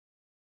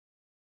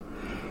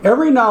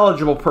Every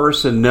knowledgeable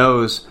person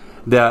knows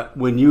that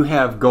when you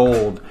have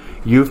gold,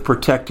 you've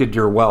protected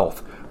your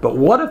wealth. But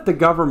what if the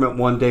government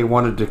one day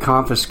wanted to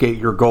confiscate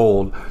your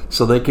gold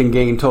so they can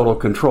gain total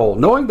control,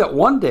 knowing that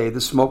one day the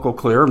smoke will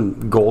clear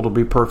and gold will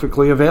be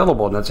perfectly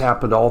available, and that's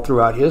happened all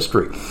throughout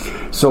history.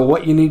 So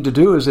what you need to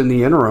do is, in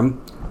the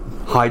interim,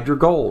 hide your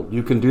gold.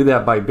 You can do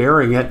that by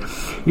burying it.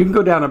 You can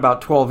go down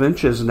about 12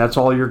 inches, and that's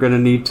all you're going to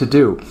need to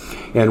do.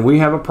 And we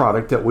have a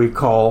product that we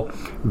call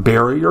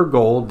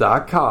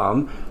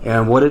buryyourgold.com,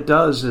 and what it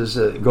does is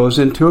it goes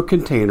into a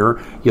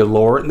container. You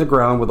lower it in the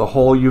ground with a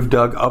hole you've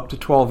dug up to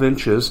 12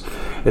 inches.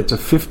 It's a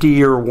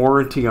 50-year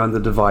warranty on the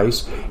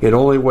device. It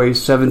only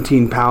weighs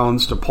 17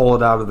 pounds to pull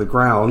it out of the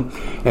ground,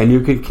 and you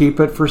can keep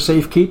it for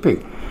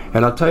safekeeping.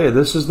 And I'll tell you,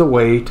 this is the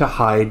way to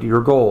hide your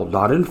gold.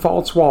 Not in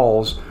false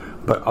walls,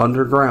 but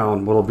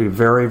underground, will be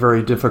very,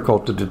 very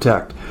difficult to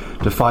detect.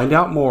 To find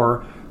out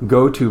more,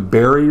 go to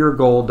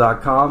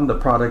buryyourgold.com. The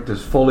product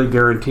is fully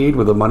guaranteed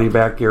with a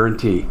money-back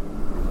guarantee.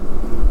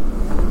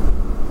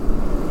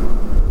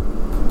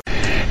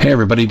 Hey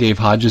everybody, Dave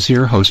Hodges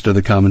here, host of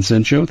The Common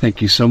Sense Show.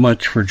 Thank you so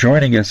much for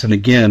joining us.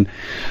 And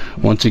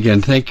once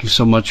again, thank you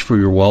so much for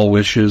your well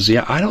wishes.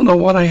 Yeah, I don't know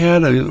what I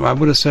had. I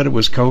would have said it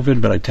was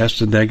COVID, but I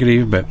tested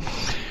negative, but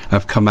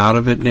I've come out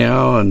of it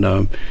now, and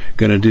I'm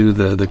going to do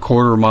the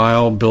quarter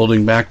mile,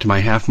 building back to my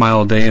half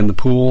mile a day in the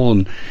pool,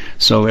 and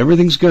so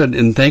everything's good.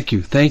 And thank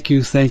you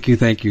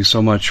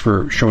so much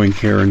for showing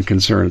care and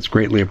concern. It's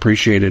greatly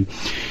appreciated.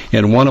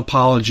 And one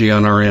apology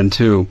on our end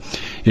too.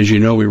 As you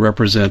know, we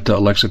represent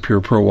Alexa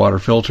Pure Pro water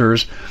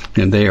filters,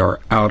 and they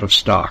are out of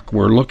stock.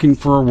 We're looking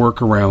for a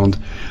workaround.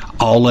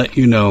 I'll let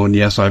you know. And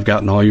yes, I've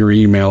gotten all your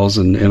emails,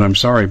 and I'm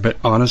sorry, but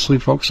honestly,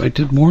 folks, I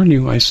did warn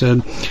you. I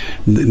said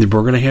we're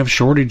going to have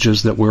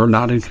shortages that we're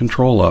not in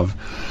control of.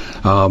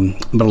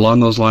 But along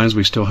those lines,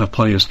 we still have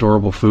plenty of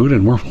storable food,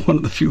 and we're one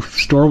of the few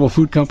storable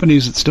food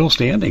companies that's still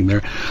standing.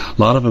 A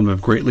lot of them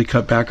have greatly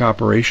cut back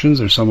operations.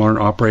 There's some aren't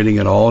operating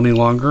at all any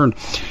longer, and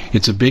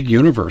it's a big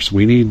universe.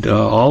 We need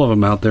all of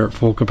them out there at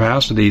full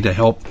capacity to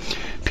help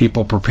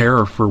people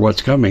prepare for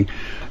what's coming.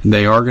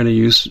 They are going to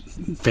use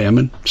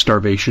famine,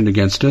 starvation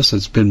against us.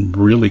 It's been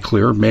really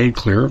clear, made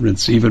clear.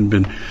 It's even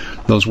been,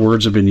 those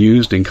words have been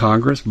used in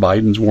Congress.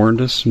 Biden's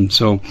warned us. And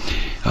so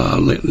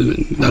I'll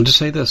just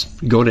say this.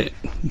 Go to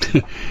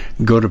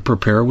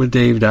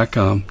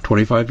preparewithdave.com,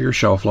 25-year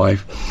shelf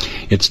life.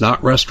 It's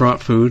not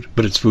restaurant food,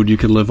 but it's food you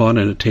can live on,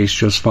 and it tastes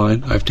just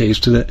fine. I've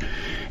tasted it.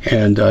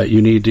 And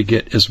you need to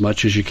get as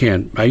much as you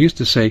can. I used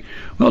to say,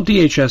 well,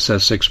 DHS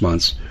says 6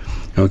 months.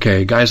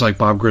 Okay, guys like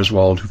Bob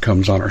Griswold, who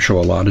comes on our show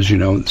a lot, as you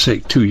know, say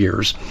 2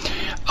 years.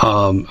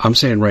 I'm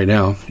saying right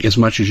now, as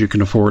much as you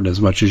can afford, as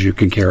much as you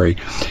can carry,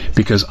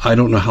 because I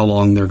don't know how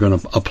long they're going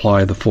to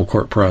apply the full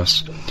court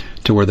press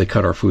to where they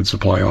cut our food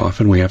supply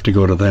off, and we have to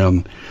go to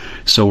them.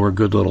 So we're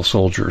good little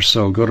soldiers.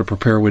 So go to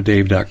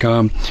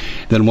preparewithdave.com.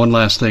 Then one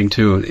last thing,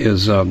 too,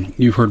 is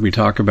you've heard me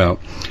talk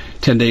about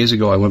 10 days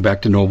ago, I went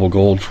back to Noble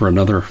Gold for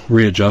another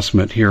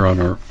readjustment here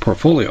on our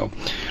portfolio.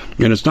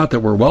 And it's not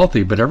that we're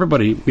wealthy, but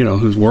everybody,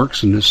 who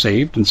works and is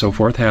saved and so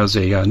forth has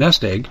a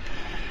nest egg.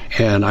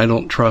 And I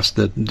don't trust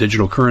that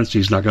digital currency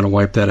is not going to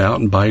wipe that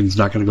out, and Biden's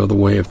not going to go the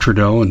way of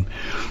Trudeau and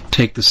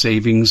take the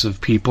savings of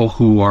people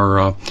who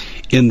are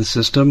in the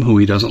system, who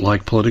he doesn't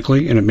like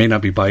politically. And it may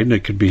not be Biden,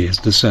 it could be his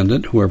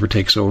descendant, whoever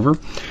takes over.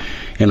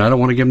 And I don't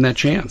want to give him that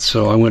chance.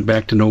 So I went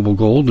back to Noble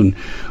Gold, and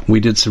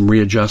we did some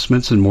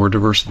readjustments and more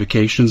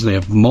diversifications. They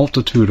have a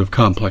multitude of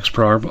complex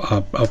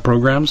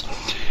programs,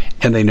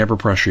 and they never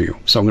pressure you.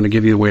 So I'm going to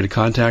give you a way to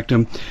contact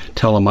them.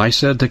 Tell them I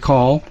said to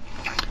call.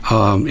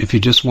 If you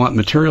just want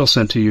material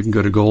sent to you, you can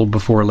go to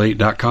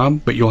goldbeforelate.com,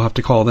 but you'll have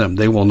to call them.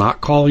 They will not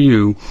call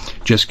you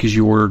just because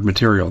you ordered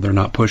material. They're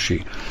not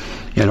pushy.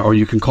 Or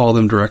you can call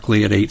them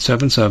directly at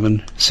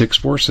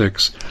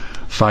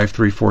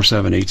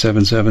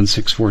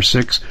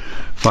 877-646-5347,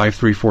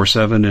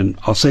 877-646-5347. And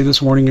I'll say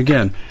this warning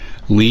again,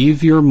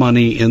 leave your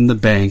money in the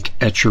bank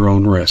at your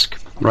own risk.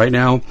 Right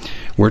now,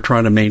 we're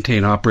trying to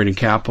maintain operating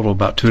capital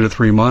about 2 to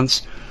 3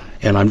 months.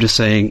 And I'm just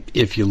saying,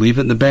 if you leave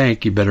it in the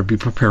bank, you better be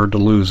prepared to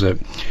lose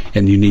it.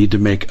 And you need to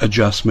make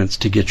adjustments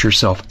to get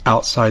yourself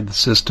outside the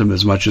system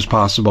as much as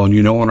possible.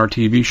 And on our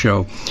TV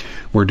show,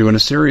 we're doing a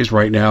series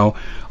right now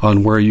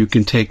on where you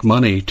can take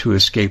money to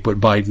escape what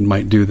Biden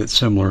might do that's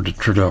similar to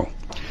Trudeau.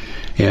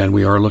 And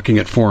we are looking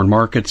at foreign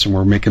markets, and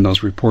we're making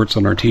those reports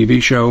on our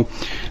TV show.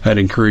 I'd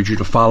encourage you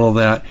to follow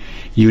that.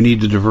 You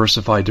need to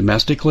diversify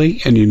domestically,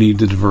 and you need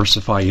to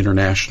diversify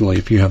internationally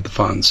if you have the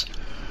funds.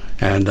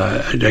 And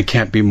I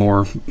can't be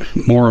more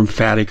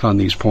emphatic on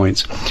these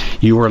points.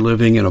 You are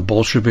living in a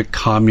Bolshevik,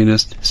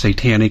 communist,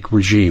 satanic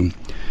regime.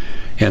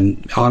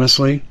 And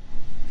honestly,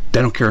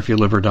 they don't care if you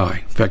live or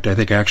die. In fact, I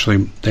think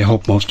actually they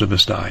hope most of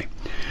us die.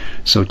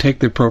 So take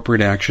the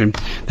appropriate action.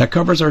 That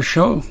covers our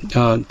show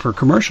for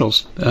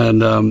commercials.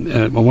 And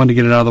I wanted to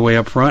get it out of the way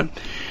up front.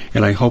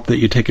 and I hope that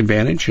you take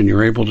advantage and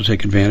you're able to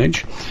take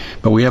advantage.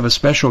 But we have a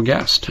special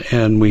guest,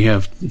 and we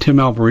have Tim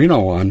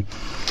Alberino on.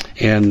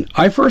 And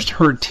I first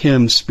heard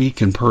Tim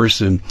speak in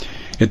person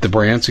at the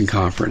Branson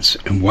conference,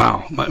 and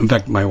wow, in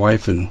fact, my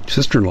wife and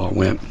sister-in-law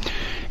went,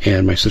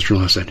 and my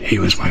sister-in-law said, he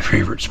was my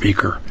favorite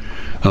speaker.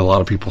 And a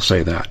lot of people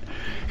say that.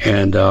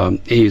 And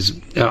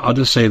I'll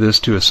just say this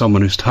too, as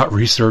someone who's taught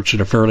research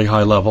at a fairly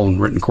high level and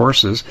written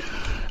courses,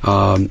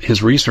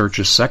 his research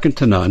is second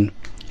to none.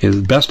 Is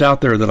the best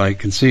out there that I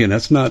can see, and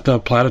that's not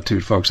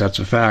platitude, folks. That's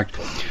a fact.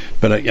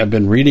 But I've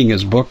been reading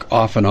his book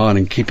off and on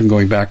and keeping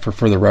going back for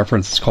further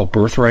reference. It's called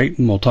Birthright,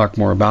 and we'll talk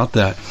more about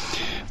that.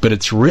 But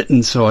it's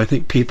written so I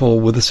think people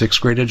with a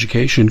sixth grade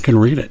education can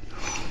read it,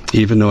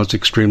 even though it's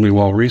extremely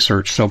well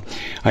researched. So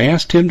I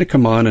asked him to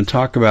come on and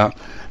talk about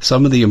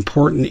some of the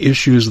important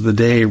issues of the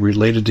day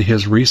related to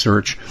his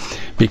research,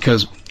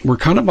 because we're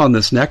kind of on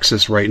this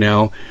nexus right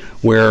now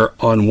where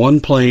on one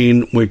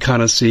plane we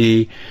kind of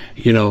see,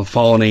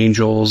 fallen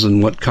angels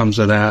and what comes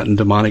of that and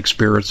demonic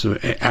spirits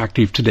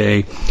active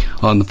today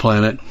on the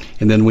planet.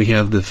 And then we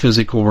have the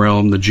physical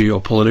realm, the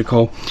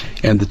geopolitical,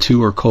 and the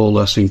two are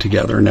coalescing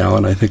together now.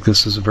 And I think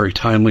this is a very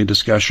timely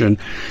discussion.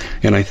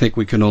 And I think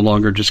we can no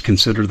longer just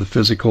consider the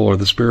physical or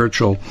the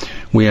spiritual.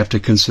 We have to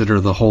consider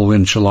the whole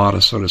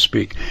enchilada, so to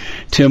speak.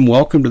 Tim,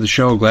 welcome to the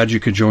show. Glad you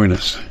could join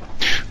us.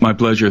 My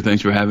pleasure.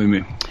 Thanks for having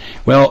me.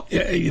 Well,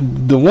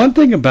 the one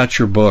thing about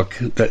your book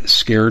that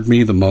scared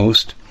me the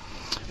most,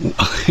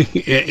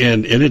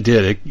 and it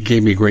did, it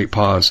gave me a great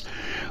pause,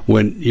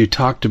 when you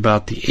talked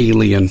about the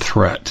alien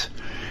threat.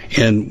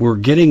 And we're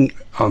getting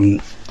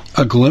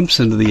a glimpse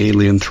into the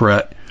alien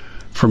threat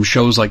from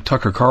shows like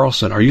Tucker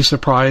Carlson. Are you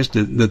surprised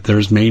that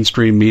there's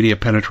mainstream media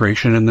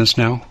penetration in this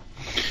now?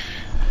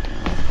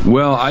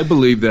 Well, I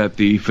believe that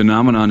the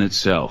phenomenon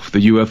itself,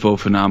 the UFO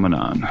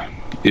phenomenon,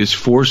 is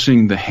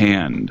forcing the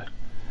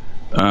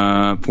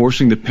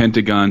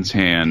Pentagon's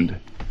hand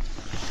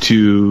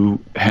to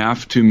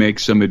have to make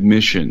some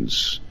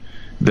admissions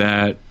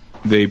that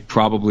they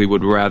probably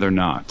would rather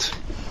not.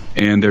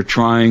 And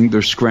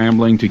they're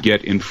scrambling to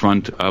get in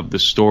front of the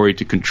story,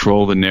 to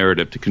control the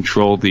narrative, to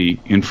control the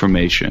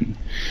information.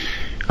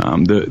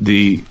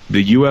 The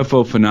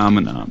UFO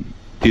phenomenon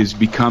is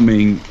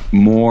becoming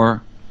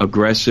more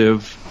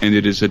aggressive, and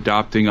it is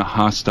adopting a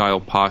hostile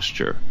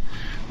posture,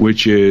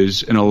 which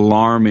is an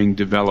alarming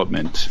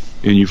development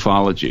in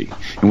ufology.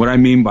 And what I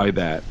mean by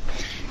that,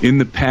 in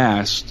the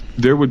past,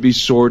 there would be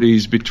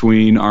sorties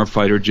between our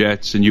fighter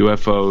jets and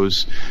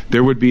UFOs.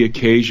 There would be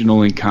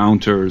occasional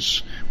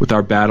encounters with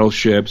our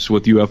battleships,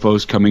 with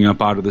UFOs coming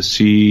up out of the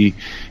sea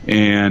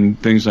and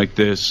things like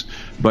this.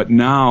 But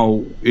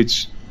now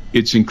it's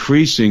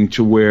increasing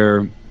to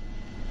where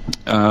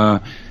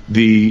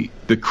the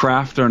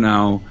craft are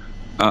now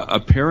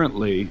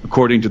apparently,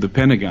 according to the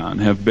Pentagon,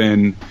 have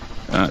been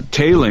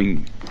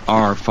tailing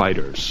our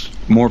fighters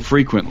more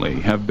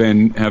frequently, have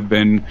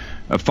been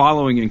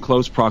following in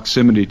close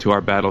proximity to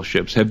our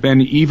battleships,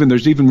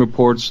 there's even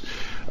reports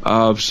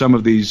of some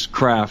of these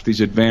craft,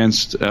 these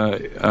advanced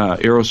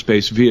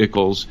aerospace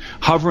vehicles,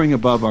 hovering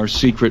above our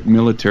secret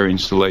military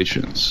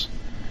installations.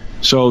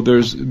 So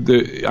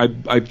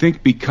I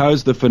think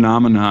because the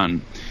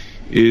phenomenon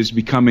is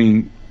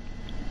becoming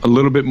a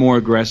little bit more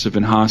aggressive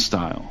and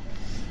hostile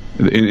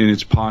in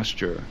its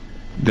posture,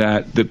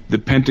 that the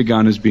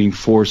Pentagon is being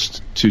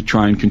forced to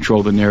try and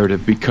control the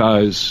narrative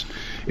because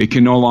it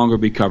can no longer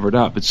be covered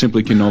up. It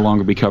simply can no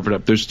longer be covered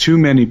up. There's too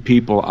many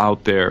people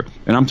out there,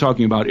 and I'm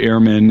talking about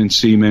airmen and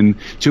seamen,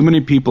 too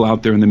many people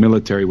out there in the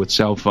military with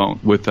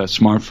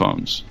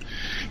smartphones.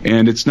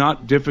 And it's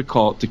not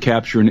difficult to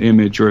capture an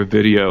image or a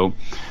video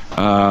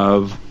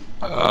of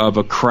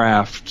a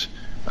craft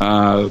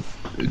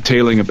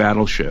tailing a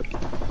battleship.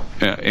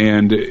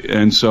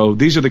 And so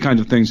these are the kinds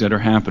of things that are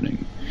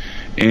happening.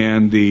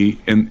 And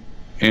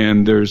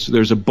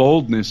there's a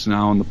boldness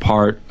now on the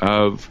part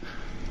of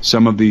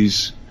some of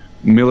these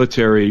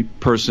military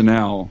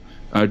personnel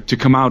to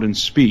come out and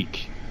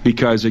speak,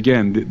 because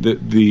again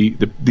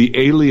the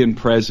alien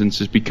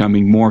presence is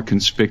becoming more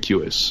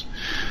conspicuous,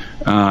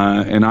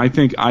 and I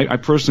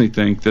personally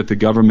think that the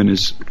government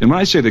is, and when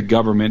I say the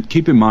government,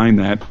 keep in mind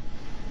that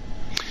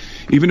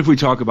even if we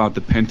talk about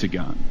the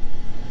Pentagon,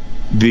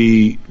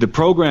 the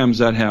programs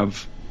that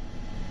have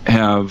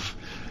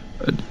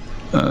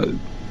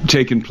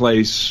taken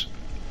place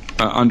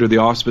under the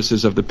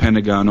auspices of the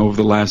Pentagon over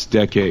the last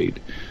decade,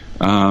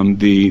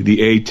 the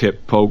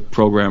ATIP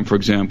program, for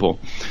example,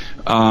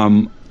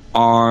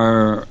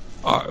 are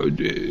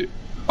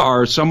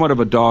somewhat of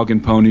a dog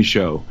and pony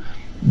show.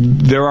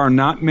 There are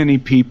not many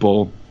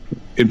people,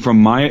 in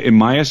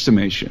my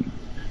estimation,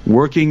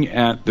 working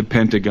at the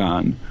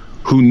Pentagon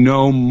who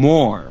know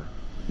more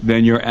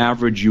than your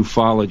average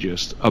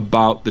ufologist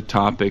about the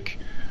topic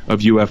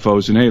of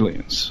UFOs and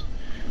aliens.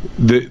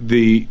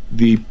 The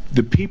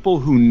people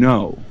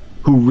who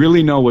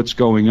really know what's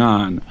going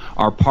on,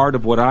 are part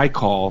of what I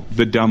call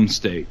the dumb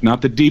state.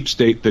 Not the deep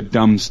state, the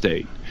dumb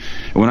state.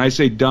 And when I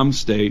say dumb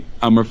state,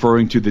 I'm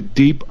referring to the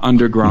deep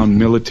underground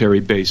military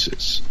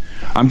bases.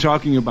 I'm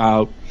talking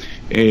about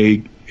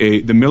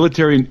the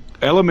military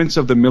elements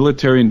of the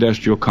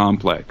military-industrial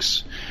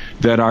complex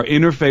that are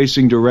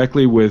interfacing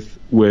directly with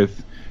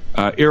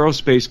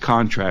aerospace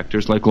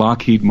contractors like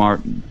Lockheed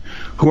Martin,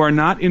 who are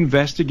not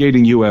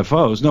investigating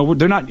UFOs. No,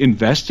 they're not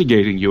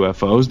investigating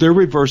UFOs. They're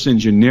reverse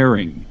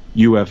engineering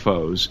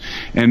UFOs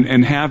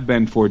and have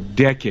been for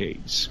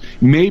decades,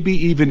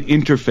 maybe even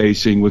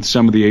interfacing with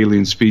some of the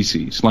alien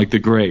species, like the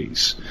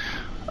Greys.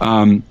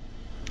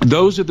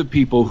 Those are the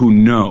people who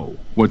know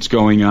what's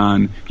going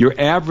on. Your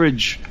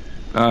average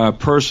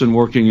person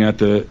working at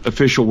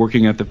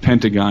the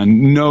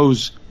Pentagon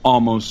knows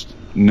almost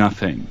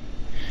nothing.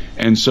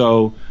 And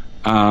so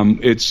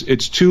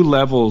it's two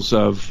levels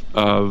of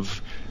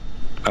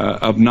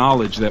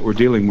knowledge that we're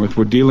dealing with.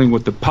 We're dealing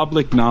with the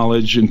public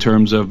knowledge in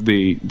terms of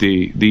the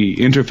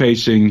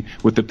interfacing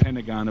with the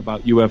Pentagon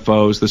about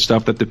UFOs. The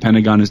stuff that the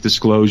Pentagon is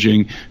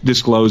disclosing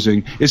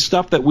is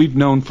stuff that we've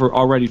known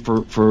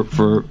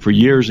for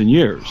years and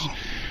years.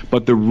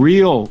 But the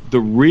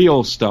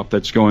real stuff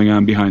that's going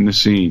on behind the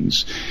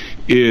scenes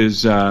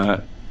is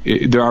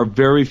there are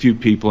very few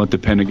people at the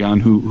Pentagon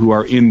who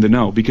are in the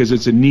know, because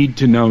it's a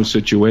need-to-know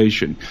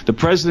situation. The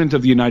President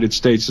of the United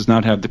States does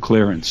not have the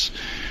clearance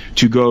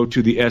to go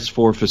to the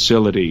S4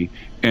 facility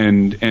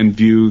and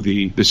view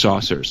the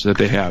saucers that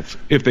they have,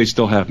 if they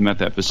still have them at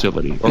that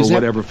facility, or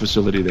whatever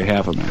facility they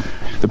have them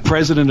at. The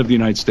President of the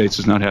United States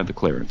does not have the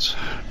clearance.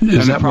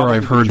 Is that where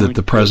I've heard that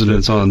the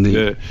President's on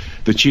the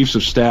Chiefs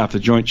of Staff, the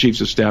Joint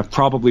Chiefs of Staff,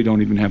 probably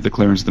don't even have the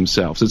clearance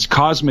themselves. It's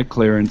cosmic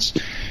clearance.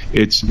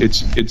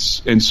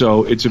 And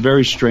so it's a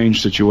very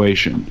strange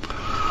situation.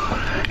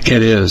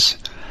 It is.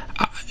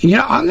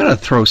 I'm going to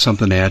throw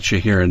something at you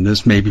here, and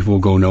this maybe will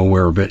go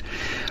nowhere, but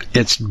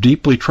it's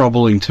deeply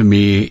troubling to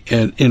me,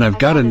 and I've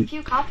got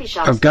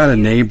a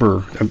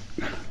neighbor.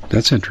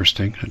 That's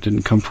interesting. It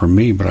didn't come from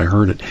me, but I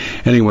heard it.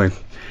 Anyway,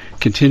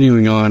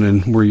 continuing on,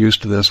 and we're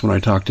used to this when I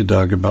talk to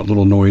Doug about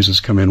little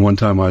noises come in. One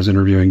time I was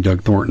interviewing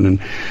Doug Thornton, and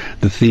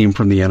the theme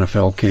from the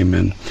NFL came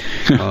in.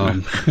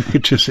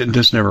 It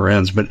just never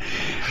ends. But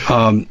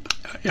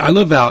I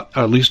live out,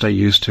 at least I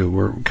used to.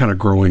 We're kind of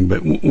growing,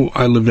 but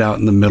I lived out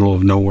in the middle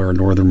of nowhere,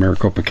 northern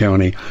Maricopa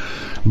County.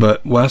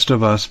 But west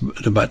of us,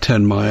 about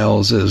 10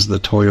 miles, is the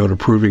Toyota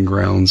Proving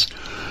Grounds.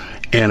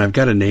 And I've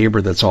got a neighbor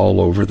that's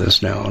all over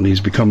this now, and he's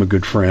become a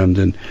good friend,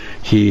 and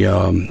he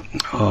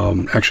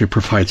actually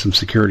provides some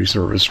security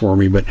service for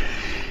me. But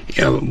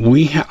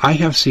I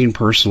have seen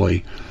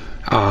personally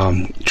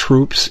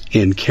troops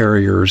in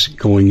carriers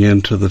going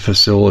into the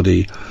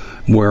facility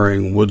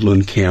wearing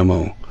woodland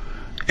camo.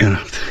 And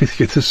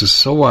this is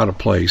so out of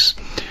place.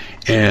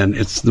 And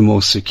it's the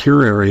most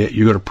secure area.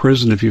 You go to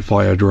prison if you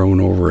fly a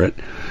drone over it.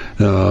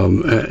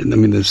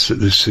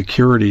 The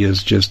security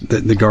is just,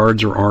 the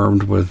guards are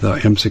armed with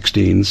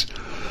M16s.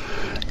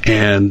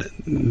 And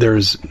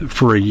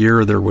for a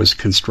year there was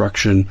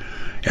construction.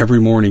 Every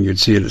morning you'd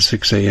see it at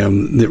 6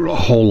 a.m. A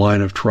whole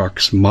line of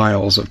trucks,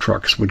 miles of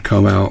trucks would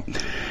come out,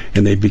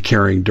 and they'd be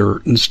carrying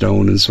dirt and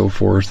stone and so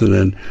forth. And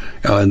then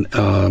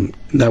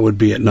that would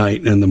be at night,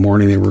 and in the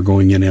morning they were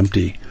going in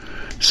empty.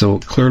 So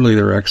clearly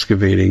they're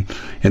excavating.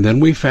 And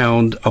then we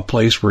found a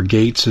place where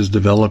Gates is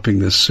developing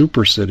this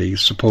super city,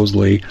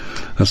 supposedly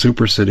a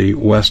super city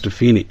west of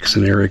Phoenix,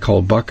 an area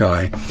called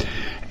Buckeye.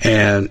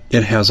 And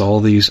it has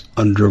all these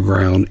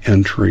underground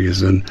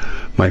entries. And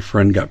my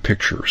friend got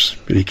pictures.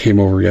 And he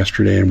came over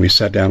yesterday, and we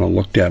sat down and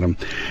looked at them.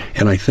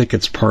 And I think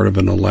it's part of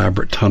an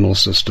elaborate tunnel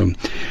system.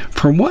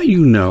 From what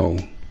you know,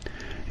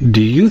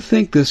 do you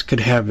think this could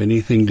have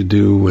anything to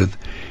do with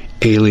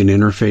alien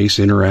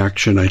interface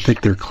interaction? I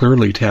think they're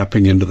clearly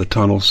tapping into the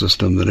tunnel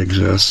system that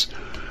exists.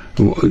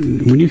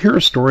 When you hear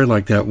a story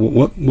like that,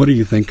 what do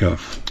you think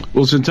of?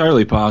 Well, it's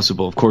entirely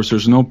possible. Of course,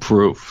 there's no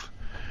proof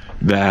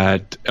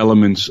that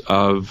elements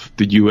of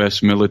the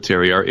U.S.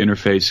 military are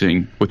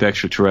interfacing with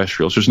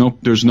extraterrestrials.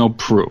 There's no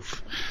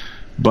proof,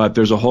 but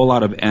there's a whole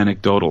lot of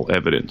anecdotal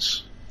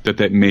evidence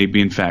that may be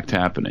in fact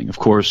happening. Of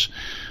course,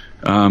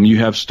 you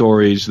have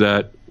stories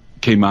that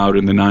came out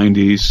in the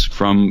 90s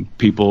from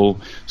people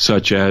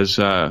such as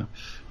the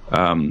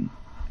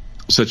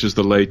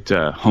late,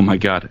 oh my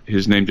God,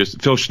 his name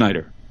just, Phil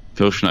Schneider.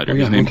 Oh, yeah,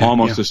 his name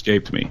almost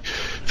escaped me.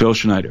 Phil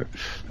Schneider,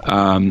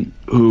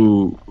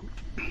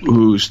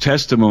 whose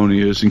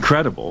testimony is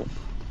incredible.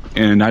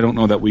 And I don't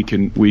know that we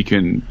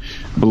can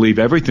believe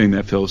everything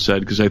that Phil said,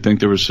 because I think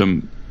there was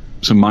some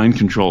mind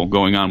control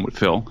going on with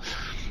Phil.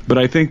 But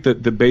I think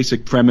that the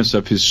basic premise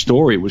of his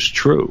story was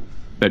true,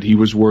 that he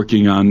was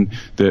working on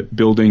the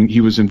building.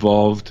 He was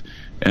involved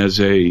as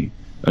a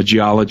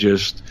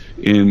geologist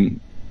in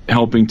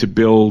helping to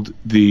build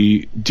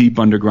the deep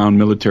underground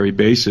military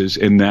bases,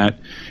 and that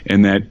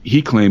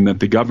he claimed that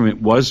the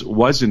government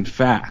was in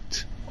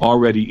fact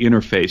already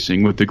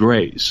interfacing with the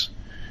Greys,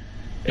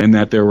 and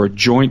that there were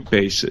joint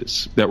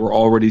bases that were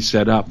already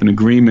set up and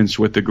agreements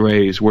with the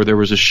Greys where there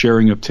was a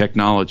sharing of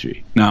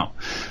technology. Now,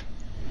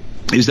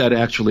 is that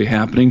actually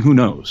happening? Who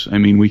knows? I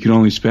mean, we can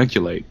only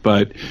speculate,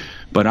 but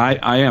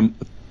I am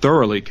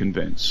thoroughly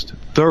convinced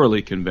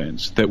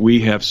that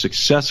we have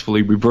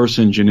successfully reverse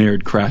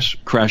engineered crash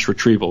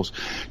retrievals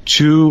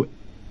to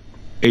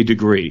a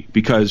degree,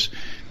 because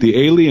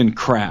the alien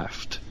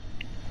craft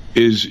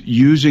is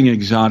using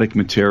exotic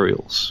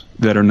materials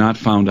that are not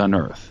found on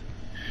Earth.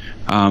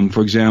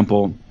 For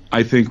example,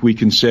 I think we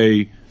can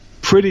say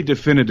pretty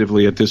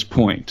definitively at this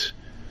point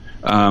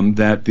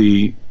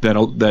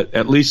that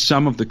at least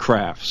some of the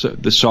crafts,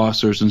 the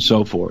saucers and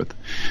so forth,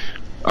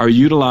 are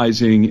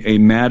utilizing a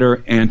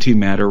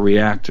matter-antimatter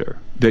reactor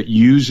that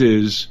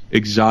uses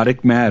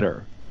exotic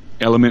matter,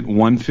 element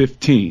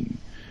 115,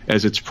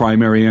 as its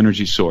primary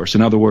energy source.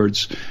 In other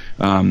words,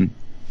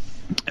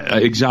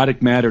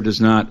 exotic matter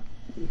does not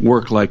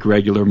work like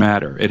regular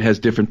matter. It has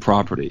different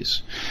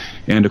properties.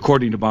 And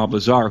according to Bob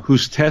Lazar,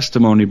 whose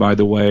testimony, by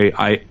the way,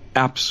 I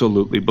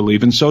absolutely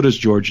believe, and so does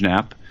George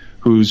Knapp,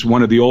 who's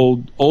one of the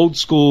old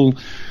school,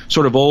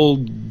 sort of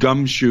old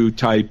gumshoe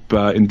type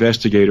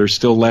investigators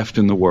still left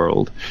in the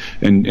world.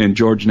 And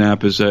George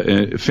Knapp is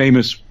a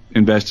famous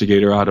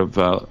investigator out of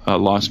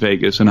Las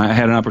Vegas, and I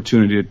had an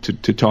opportunity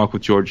to talk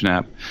with George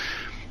Knapp.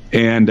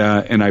 And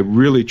I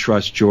really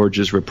trust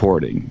George's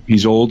reporting.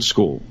 He's old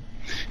school.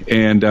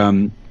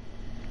 And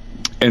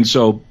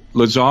so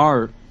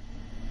Lazar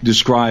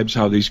describes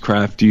how these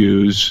craft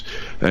use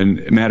a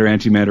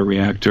matter-antimatter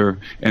reactor,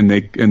 and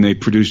they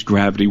produce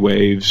gravity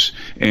waves,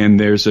 and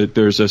there's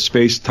a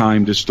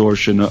space-time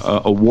distortion,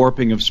 a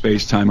warping of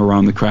space-time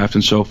around the craft,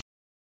 and so forth.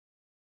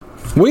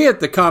 We at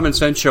the Common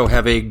Sense Show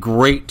have a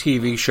great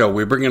TV show.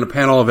 We bring in a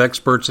panel of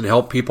experts and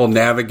help people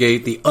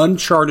navigate the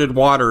uncharted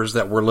waters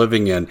that we're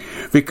living in.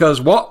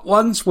 Because what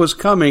once was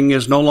coming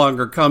is no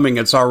longer coming.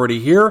 It's already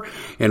here,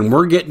 and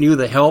we're getting you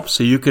the help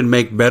so you can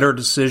make better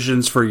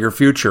decisions for your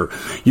future.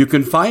 You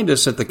can find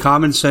us at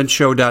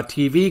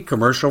thecommonsenseshow.tv,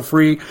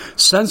 commercial-free,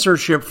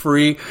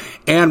 censorship-free,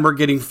 and we're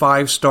getting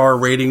 5-star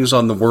ratings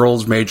on the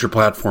world's major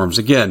platforms.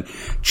 Again,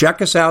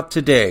 check us out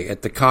today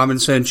at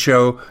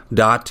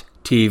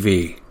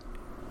thecommonsenseshow.tv.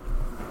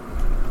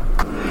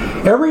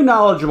 Every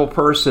knowledgeable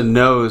person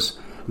knows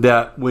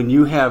that when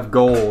you have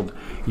gold,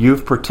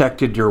 you've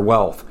protected your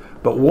wealth.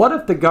 But what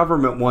if the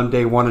government one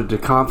day wanted to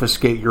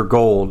confiscate your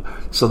gold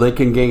so they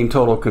can gain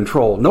total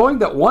control, knowing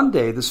that one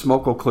day the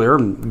smoke will clear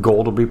and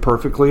gold will be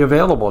perfectly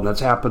available, and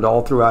that's happened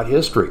all throughout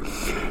history.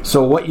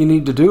 So what you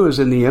need to do is,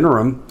 in the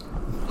interim,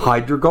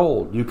 hide your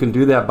gold. You can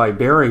do that by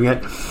burying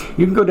it.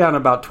 You can go down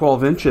about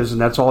 12 inches, and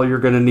that's all you're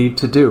going to need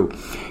to do.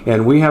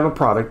 And we have a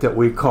product that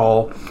we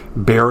call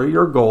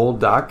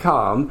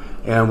buryyourgold.com,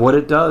 and what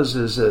it does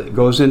is it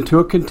goes into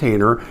a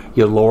container.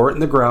 You lower it in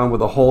the ground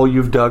with a hole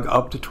you've dug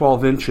up to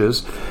 12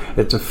 inches.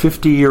 It's a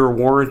 50-year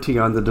warranty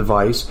on the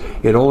device.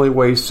 It only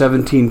weighs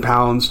 17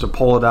 pounds to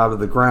pull it out of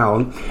the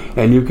ground,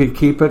 and you can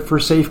keep it for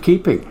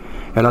safekeeping.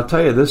 And I'll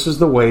tell you, this is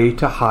the way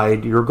to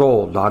hide your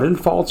gold, not in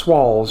false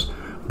walls,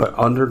 but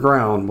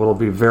underground. Will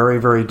be very,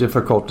 very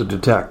difficult to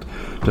detect.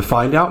 To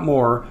find out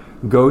more,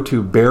 go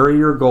to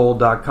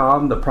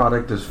buryyourgold.com. The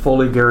product is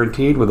fully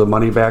guaranteed with a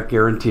money-back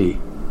guarantee.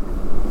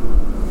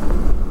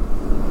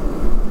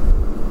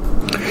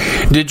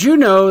 Did you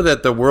know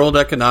that the World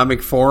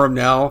Economic Forum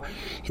now,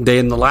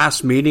 in the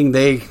last meeting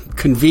they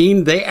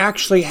convened, they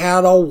actually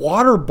had a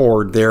water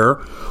board there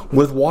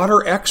with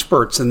water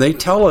experts, and they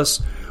tell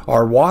us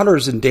our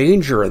water's in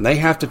danger and they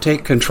have to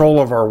take control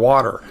of our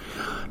water.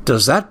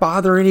 Does that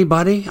bother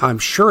anybody? I'm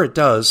sure it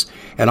does.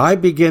 And I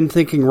begin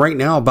thinking right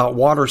now about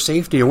water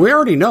safety. And we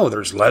already know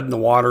there's lead in the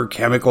water,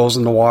 chemicals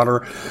in the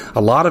water.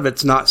 A lot of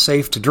it's not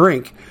safe to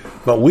drink.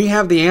 But we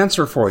have the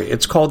answer for you.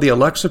 It's called the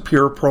Alexa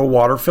Pure Pro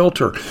Water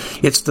Filter.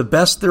 It's the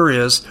best there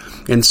is,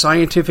 and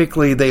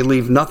scientifically they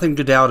leave nothing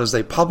to doubt as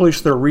they publish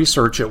their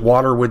research at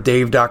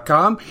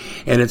waterwithdave.com,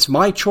 and it's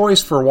my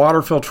choice for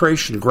water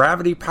filtration.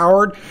 Gravity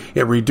powered,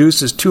 it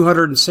reduces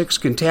 206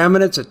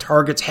 contaminants, it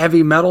targets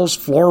heavy metals,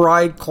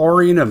 fluoride,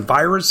 chlorine, and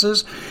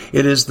viruses.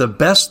 It is the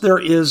best there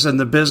is in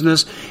the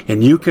business,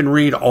 and you can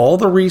read all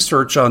the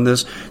research on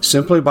this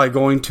simply by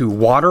going to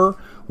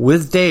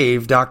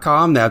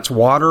waterwithdave.com. That's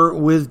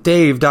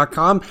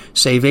waterwithdave.com.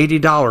 Save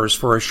 $80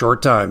 for a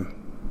short time.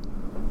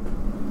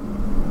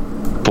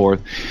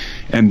 Forth,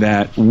 and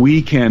that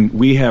we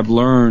have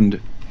learned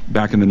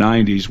back in the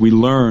 90s. We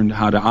learned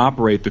how to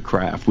operate the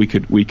craft. We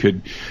could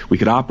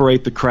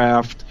operate the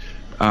craft,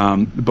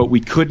 but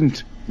we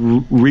couldn't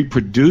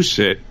reproduce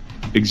it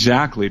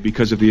exactly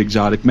because of the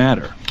exotic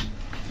matter.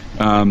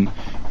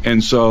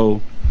 And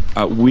so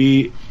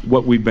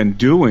what we've been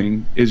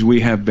doing is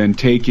we have been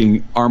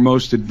taking our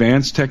most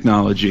advanced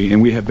technology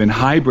and we have been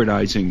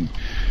hybridizing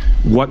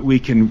what we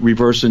can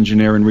reverse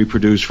engineer and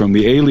reproduce from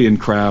the alien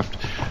craft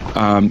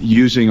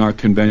using our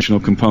conventional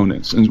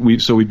components. And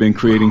we've been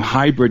creating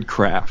hybrid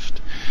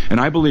craft. And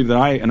I believe that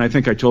I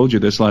think I told you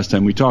this last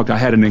time we talked, I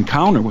had an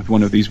encounter with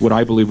one of these, what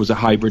I believe was a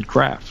hybrid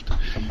craft.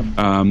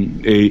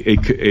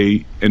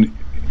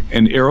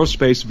 An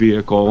aerospace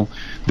vehicle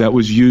that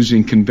was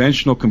using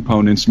conventional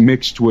components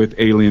mixed with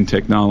alien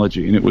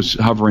technology. And it was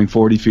hovering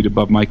 40 feet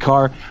above my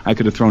car. I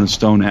could have thrown a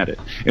stone at it.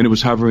 And it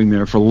was hovering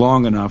there for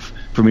long enough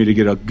for me to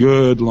get a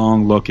good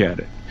long look at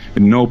it.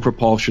 And no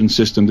propulsion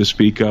system to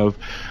speak of.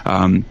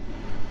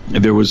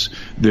 It was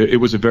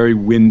a very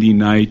windy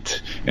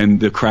night, and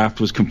the craft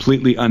was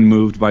completely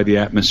unmoved by the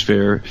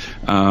atmosphere.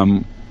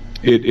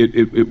 It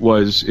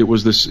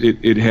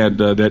had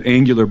that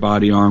angular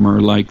body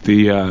armor like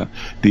the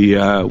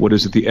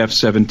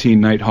F-17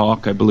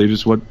 Nighthawk, I believe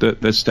is what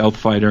the stealth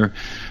fighter.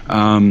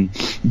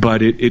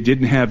 But it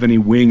didn't have any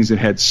wings. It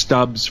had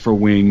stubs for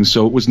wings,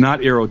 so it was not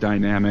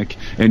aerodynamic,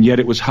 and yet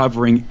it was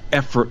hovering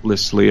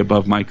effortlessly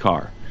above my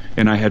car.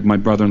 And I had my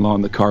brother-in-law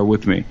in the car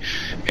with me,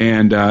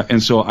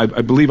 and so I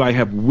believe I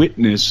have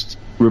witnessed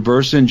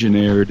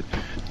reverse-engineered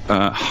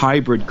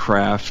hybrid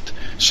craft.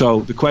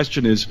 So the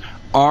question is,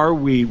 are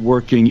we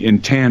working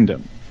in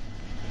tandem?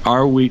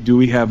 Do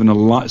we have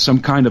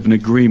some kind of an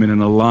agreement,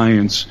 an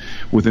alliance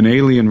with an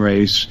alien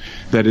race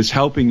that is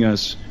helping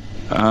us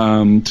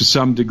to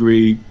some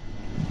degree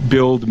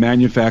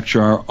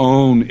manufacture our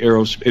own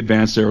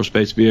advanced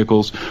aerospace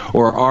vehicles,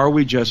 or are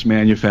we just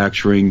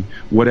manufacturing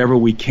whatever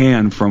we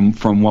can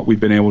from what we've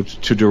been able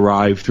to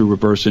derive through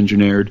reverse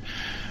engineered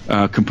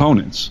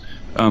components?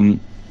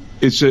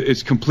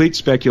 It's complete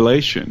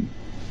speculation,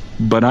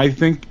 but I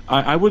think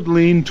I would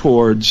lean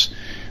towards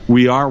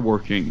we are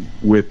working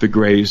with the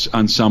Greys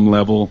on some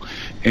level,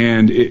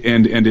 and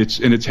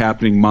it's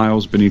happening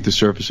miles beneath the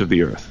surface of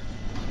the Earth.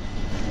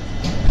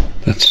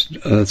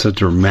 That's a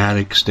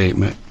dramatic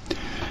statement.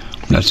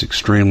 That's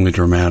extremely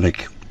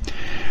dramatic.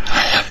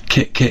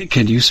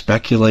 Can you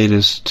speculate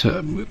as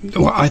to...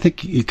 Well, I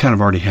think you kind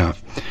of already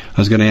have. I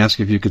was going to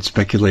ask if you could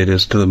speculate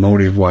as to the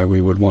motive why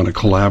we would want to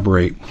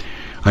collaborate.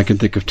 I can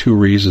think of two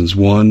reasons.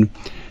 One,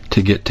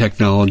 to get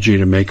technology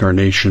to make our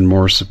nation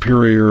more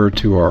superior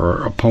to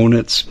our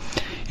opponents,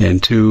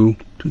 and two,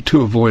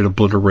 to avoid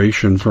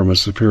obliteration from a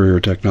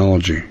superior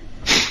technology.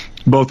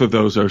 Both of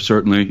those are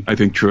certainly, I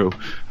think, true.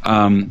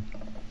 I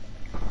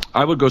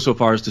would go so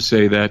far as to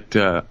say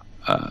that...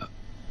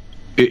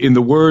 in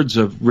the words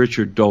of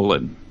Richard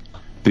Dolan,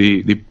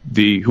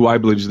 who I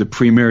believe is the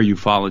premier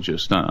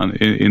ufologist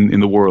in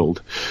the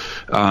world,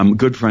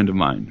 good friend of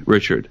mine,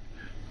 Richard.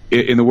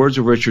 In the words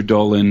of Richard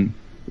Dolan,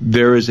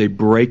 there is a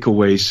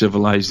breakaway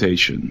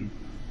civilization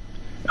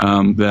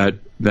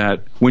that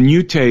when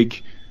you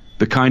take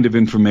the kind of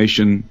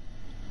information,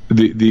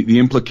 the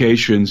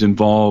implications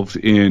involved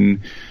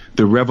in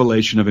the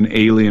revelation of an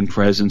alien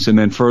presence, and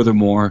then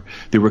furthermore,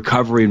 the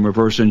recovery and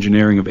reverse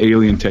engineering of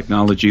alien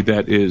technology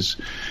that is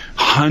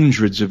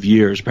hundreds of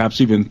years,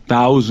 perhaps even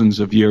thousands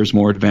of years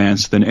more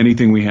advanced than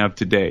anything we have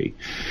today.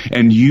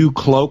 And you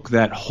cloak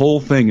that whole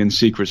thing in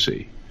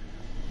secrecy.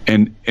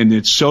 And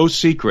it's so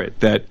secret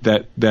that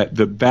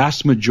the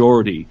vast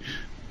majority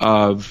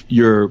of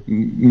your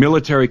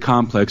military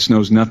complex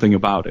knows nothing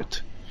about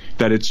it.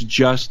 That it's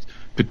just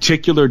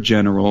particular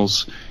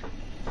generals,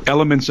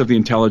 elements of the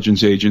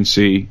intelligence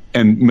agency,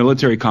 and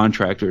military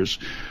contractors.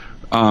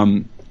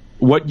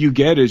 What you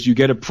get is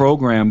a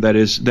program that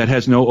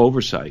has no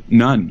oversight,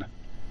 none.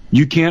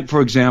 You can't,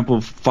 for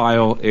example,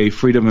 file a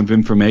Freedom of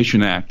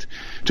Information Act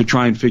to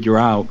try and figure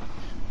out,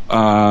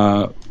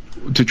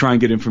 to try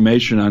and get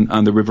information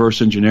on the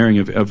reverse engineering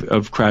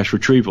of crash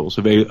retrievals,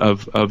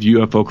 of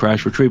UFO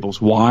crash retrievals.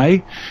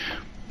 Why?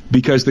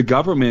 Because the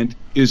government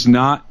is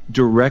not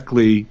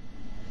directly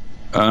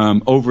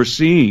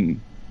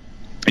overseeing.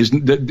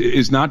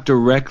 Is not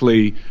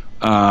directly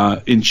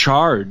in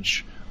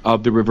charge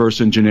of the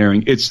reverse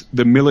engineering. It's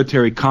the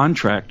military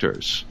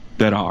contractors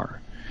that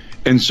are,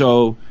 and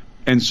so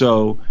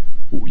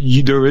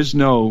there is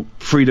no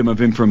Freedom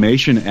of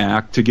Information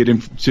Act to get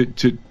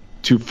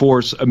to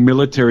force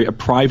a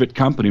private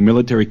company,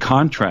 military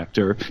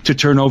contractor, to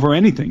turn over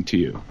anything to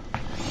you.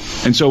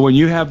 And so when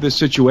you have this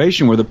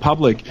situation where the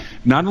public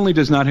not only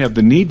does not have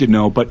the need to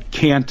know, but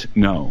can't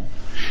know,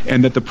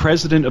 and that the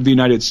President of the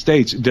United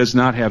States does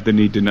not have the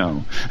need to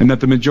know, and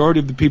that the majority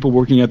of the people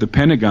working at the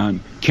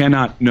Pentagon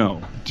cannot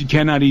know,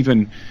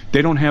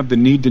 they don't have the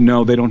need to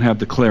know, they don't have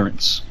the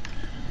clearance,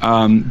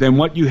 then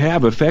what you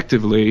have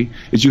effectively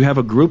is you have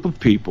a group of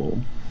people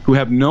who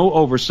have no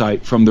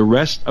oversight from the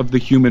rest of the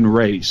human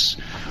race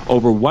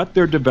over what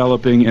they're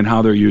developing and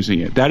how they're using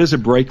it. That is a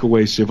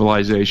breakaway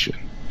civilization.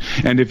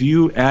 And if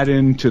you add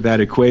into that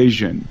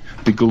equation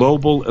the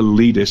global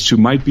elitists who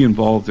might be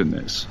involved in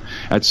this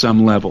at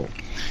some level,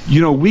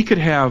 there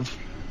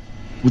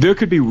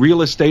could be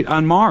real estate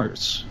on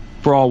Mars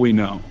for all we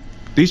know.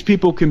 These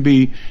people can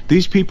be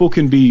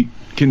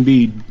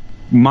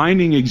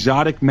mining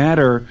exotic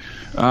matter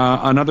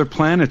on other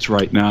planets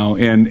right now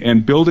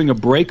and building a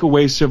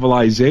breakaway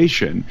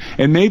civilization,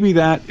 and maybe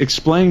that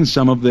explains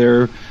some of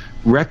their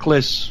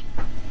reckless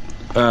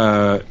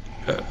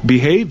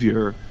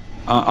behavior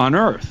on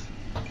Earth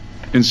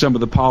in some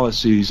of the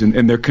policies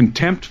and their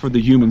contempt for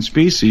the human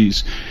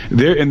species.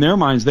 In their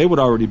minds, they would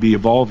already be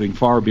evolving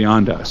far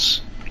beyond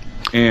us,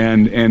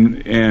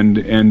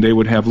 and they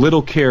would have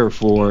little care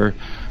for,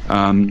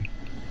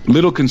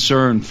 little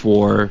concern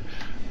for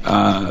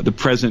the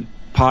present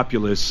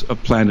populace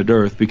of planet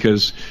Earth,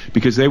 because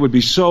they would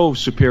be so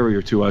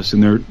superior to us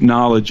in their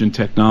knowledge and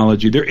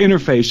technology. They're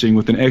interfacing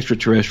with an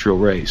extraterrestrial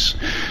race.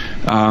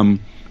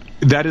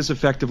 that is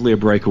effectively a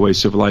breakaway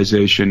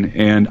civilization,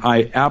 and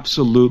I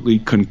absolutely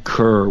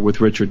concur with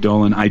Richard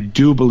Dolan. I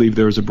do believe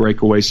there is a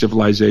breakaway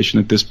civilization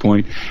at this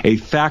point, a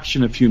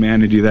faction of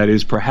humanity that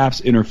is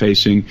perhaps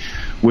interfacing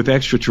with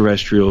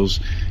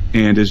extraterrestrials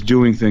and is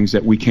doing things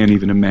that we can't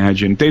even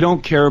imagine. They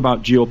don't care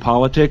about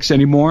geopolitics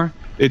anymore.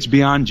 It's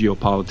beyond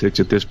geopolitics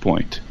at this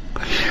point.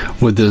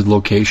 Would the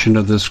location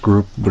of this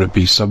group, would it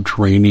be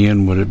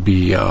subterranean? Would it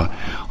be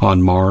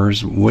on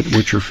Mars?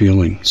 What's your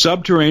feeling?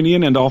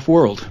 Subterranean and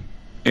off-world.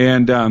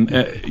 And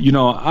you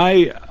know,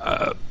 I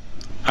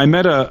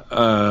met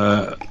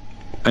a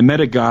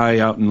guy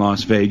out in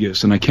Las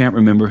Vegas, and I can't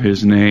remember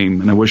his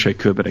name, and I wish I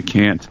could, but I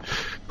can't.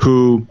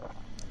 Who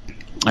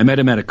I met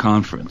him at a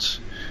conference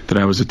that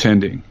I was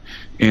attending,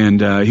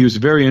 and he was a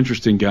very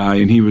interesting guy,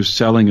 and he was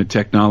selling a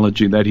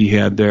technology that he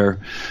had there,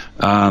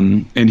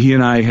 and he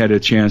and I had a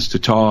chance to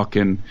talk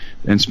and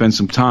spend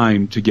some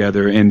time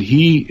together. And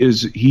he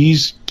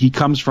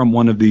comes from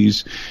one of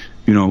these,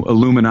 you know,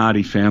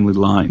 Illuminati family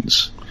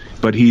lines.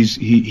 But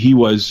he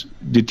was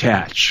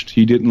detached.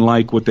 He didn't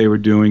like what they were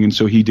doing, and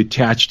so he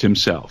detached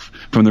himself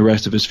from the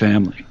rest of his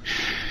family.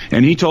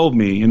 And he told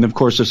me, and of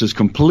course this is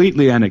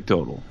completely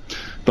anecdotal,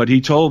 but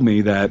he told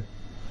me that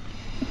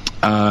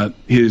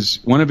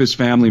one of his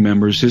family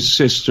members, his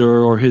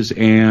sister or his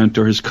aunt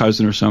or his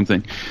cousin or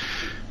something,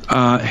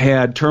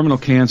 had terminal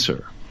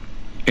cancer.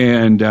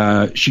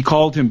 And she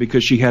called him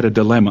because she had a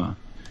dilemma.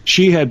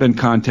 She had been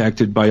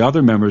contacted by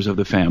other members of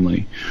the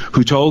family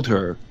who told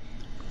her,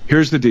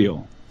 here's the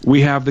deal.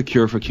 We have the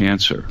cure for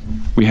cancer.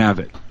 We have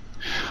it.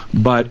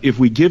 But if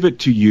we give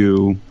it to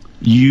you,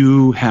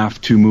 you have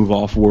to move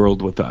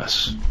off-world with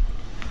us.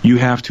 You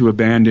have to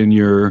abandon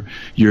your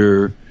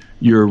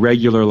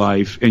regular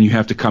life, and you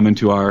have to come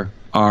into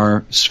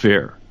our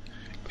sphere.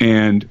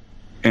 And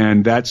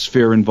that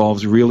sphere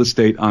involves real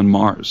estate on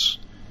Mars.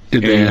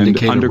 Did they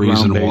indicate underground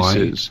a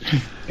reason bases.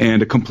 Why?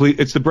 And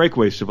it's the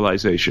breakaway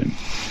civilization.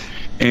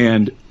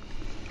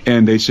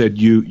 And they said,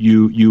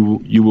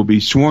 you will be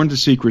sworn to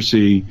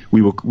secrecy.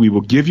 We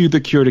will give you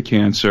the cure to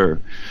cancer,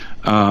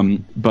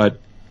 but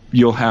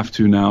you'll have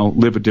to now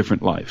live a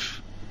different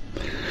life.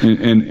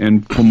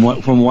 And from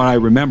what I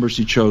remember,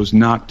 she chose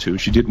not to.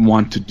 She didn't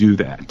want to do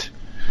that.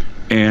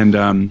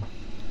 And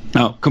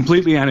now,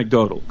 completely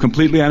anecdotal.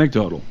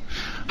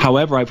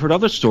 However, I've heard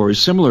other stories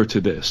similar to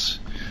this.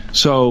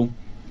 So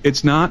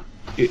it's not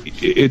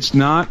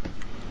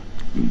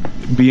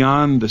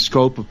beyond the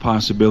scope of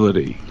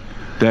possibility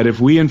that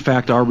if we in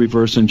fact are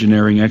reverse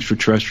engineering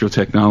extraterrestrial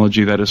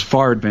technology that is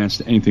far advanced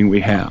to anything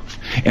we have,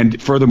 and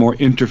furthermore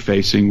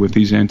interfacing with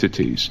these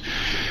entities,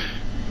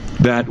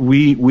 that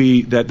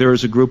that there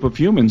is a group of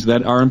humans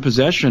that are in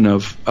possession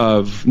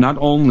of not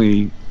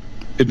only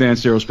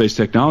advanced aerospace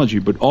technology,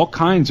 but all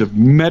kinds of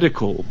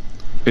medical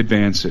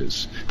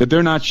advances that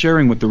they're not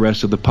sharing with the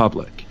rest of the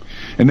public.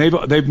 And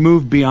they've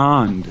moved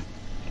beyond,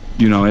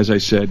 you know, as I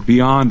said,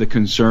 beyond the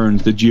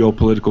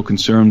geopolitical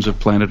concerns of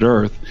planet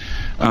Earth.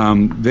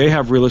 They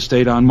have real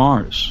estate on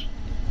Mars.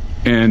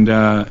 And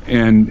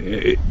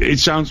it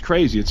sounds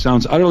crazy. It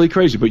sounds utterly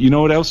crazy. But you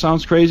know what else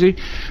sounds crazy?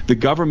 The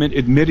government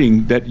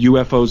admitting that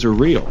UFOs are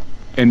real.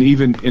 And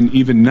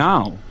even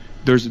now,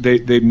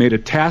 they've made a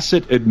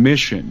tacit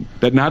admission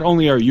that not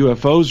only are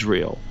UFOs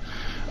real,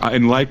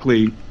 and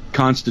likely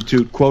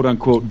constitute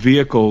quote-unquote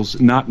vehicles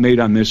not made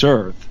on this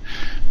Earth,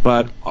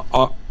 but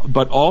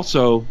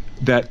also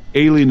that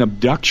alien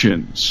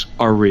abductions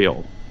are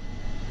real.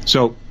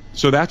 So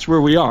that's where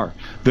we are.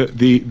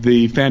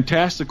 The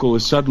fantastical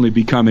is suddenly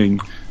becoming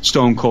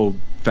stone cold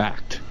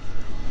fact.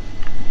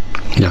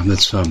 Yeah,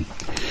 that's. I'm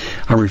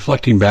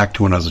reflecting back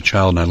to when I was a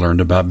child and I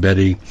learned about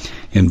Betty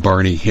and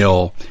Barney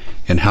Hill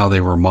and how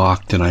they were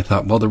mocked, and I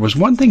thought, well, there was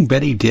one thing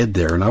Betty did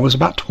there, and I was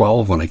about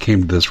 12 when I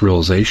came to this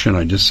realization.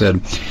 I just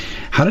said,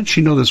 how did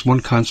she know this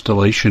one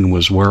constellation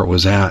was where it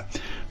was at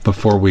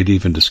before we'd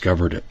even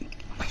discovered it?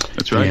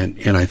 That's right.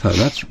 And I thought,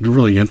 that's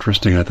really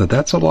interesting. I thought,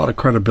 that's a lot of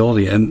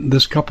credibility. And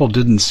this couple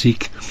didn't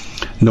seek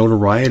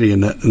notoriety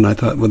in that. And I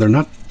thought, well, they're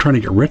not trying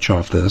to get rich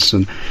off this.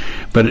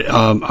 But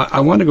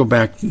I want to go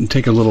back and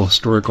take a little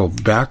historical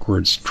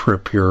backwards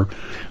trip here.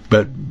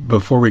 But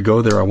before we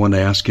go there, I want to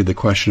ask you the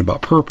question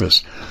about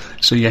purpose.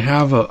 So you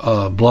have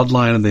a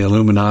bloodline of the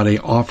Illuminati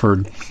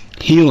offered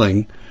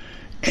healing,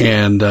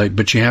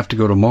 but you have to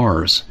go to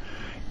Mars.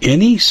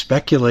 Any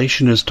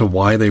speculation as to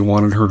why they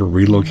wanted her to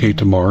relocate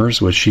to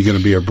Mars? Was she going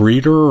to be a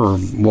breeder, or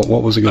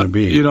what was it going to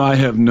be? You know, I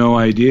have no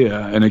idea.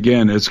 And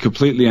again, it's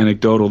completely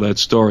anecdotal, that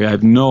story. I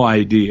have no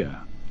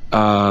idea.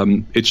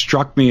 It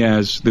struck me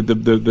as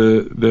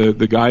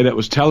the guy that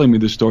was telling me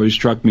the story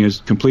struck me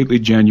as completely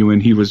genuine.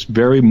 He was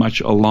very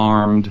much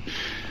alarmed.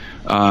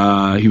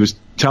 He was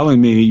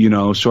telling me, you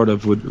know, sort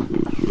of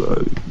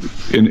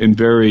in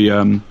very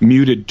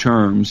muted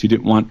terms. He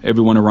didn't want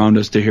everyone around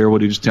us to hear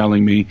what he was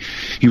telling me.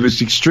 He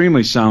was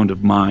extremely sound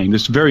of mind.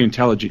 This very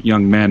intelligent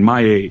young man, my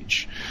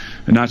age,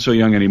 not so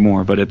young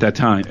anymore, but at the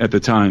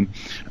time,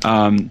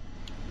 and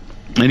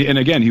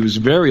again, he was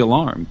very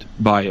alarmed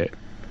by it,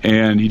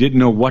 and he didn't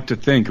know what to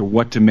think or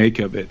what to make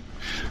of it.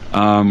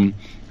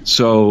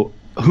 So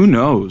who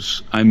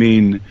knows? I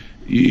mean,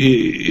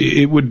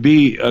 it would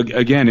be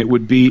again, it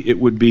would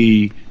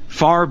be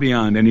far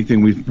beyond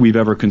anything we've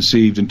ever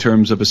conceived in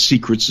terms of a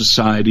secret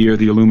society or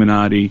the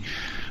Illuminati.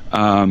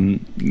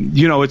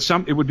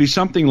 It would be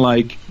something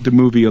like the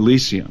movie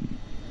Elysium.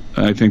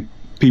 I think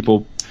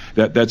people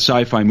that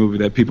sci-fi movie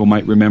that people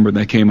might remember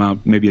that came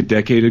out maybe a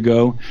decade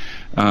ago,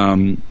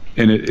 and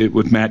it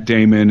with Matt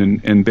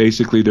Damon, and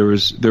basically there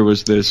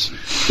was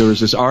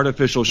this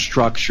artificial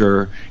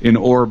structure in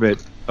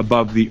orbit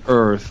above the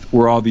Earth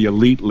where all the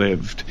elite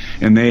lived,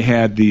 and they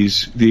had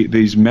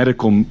these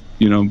medical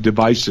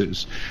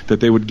devices that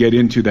they would get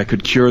into that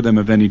could cure them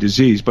of any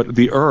disease. But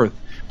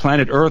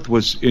planet Earth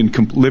was in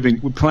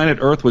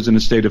a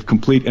state of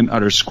complete and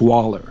utter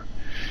squalor,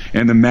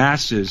 and the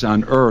masses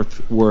on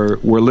Earth were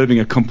living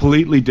a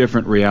completely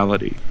different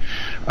reality,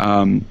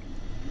 and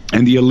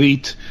the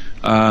elite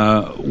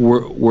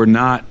were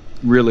not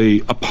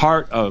really a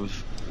part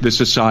of the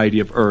society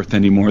of Earth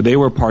anymore. They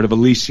were part of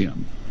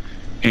Elysium,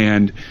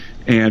 and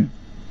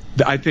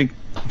I think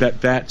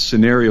that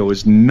scenario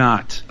is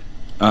not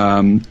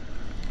that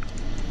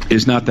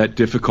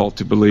difficult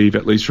to believe,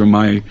 at least from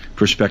my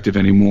perspective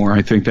anymore.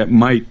 I think that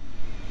might,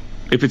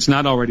 if it's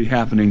not already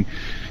happening,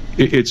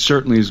 it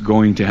certainly is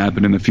going to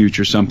happen in the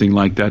future, something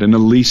like that, an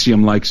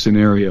Elysium-like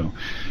scenario,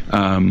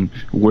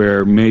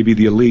 where maybe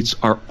the elites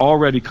are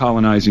already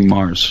colonizing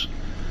Mars.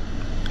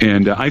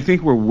 And I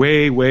think we're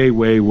way, way,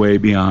 way, way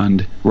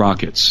beyond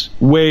rockets.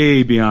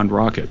 Way beyond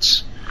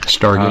rockets.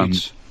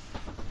 Stargates.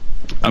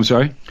 I'm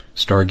sorry?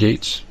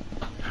 Stargates.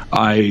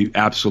 I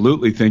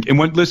absolutely think. And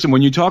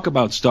when you talk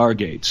about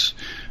stargates,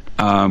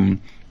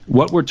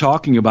 what we're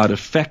talking about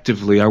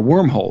effectively are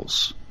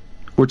wormholes.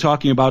 We're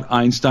talking about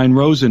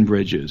Einstein-Rosen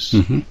bridges.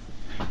 Mm-hmm.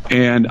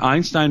 And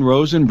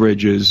Einstein-Rosen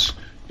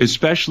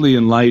especially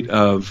in light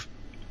of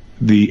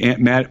the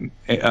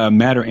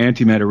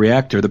matter-antimatter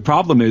reactor, the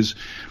problem is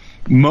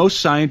most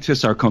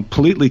scientists are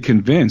completely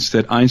convinced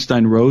that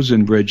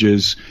Einstein-Rosen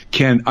bridges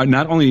can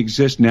not only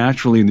exist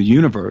naturally in the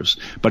universe,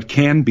 but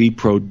can be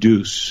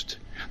produced.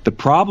 The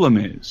problem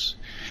is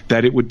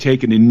that it would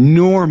take an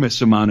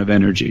enormous amount of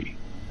energy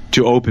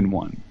to open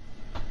one.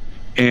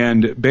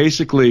 And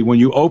basically, when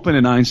you open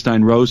an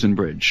Einstein-Rosen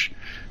bridge,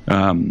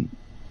 aka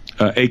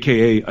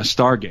a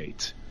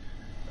Stargate,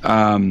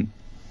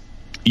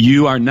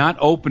 you are not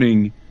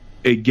opening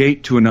a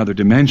gate to another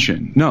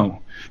dimension.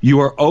 No, you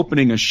are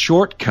opening a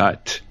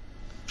shortcut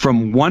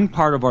from one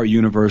part of our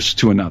universe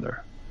to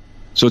another.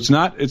 So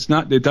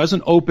it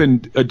doesn't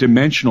open a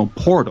dimensional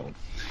portal.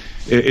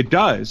 It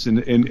does in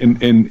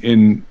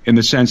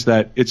the sense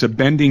that it's a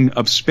bending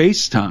of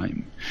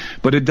space-time,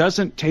 but it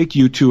doesn't take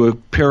you to a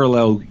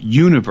parallel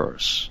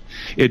universe.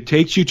 It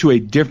takes you to a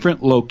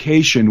different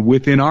location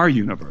within our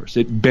universe.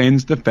 It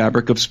bends the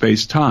fabric of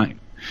space-time.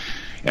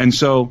 And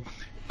so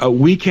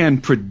we can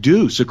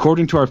produce,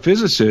 according to our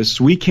physicists,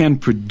 we can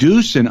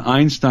produce an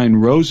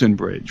Einstein-Rosen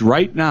bridge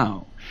right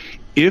now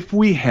if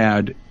we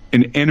had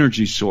an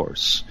energy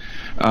source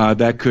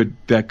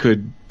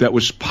that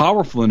was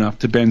powerful enough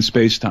to bend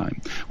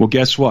space-time. Well,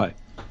 guess what?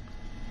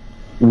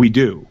 We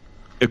do.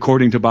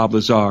 According to Bob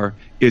Lazar,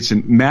 it's a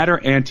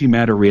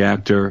matter-antimatter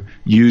reactor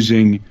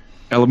using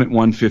element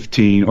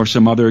 115 or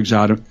some other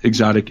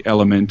exotic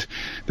element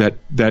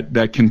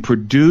that can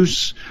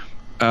produce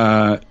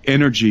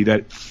energy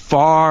that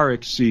far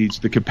exceeds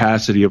the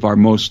capacity of our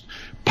most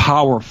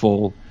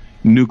powerful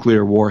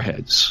nuclear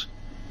warheads.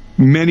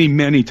 Many,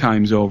 many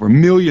times over,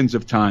 millions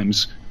of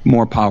times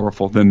more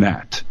powerful than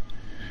that.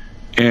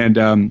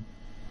 And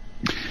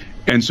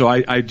so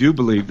I do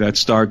believe that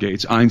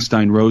Stargates,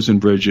 Einstein-Rosen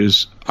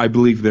bridges, I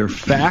believe they're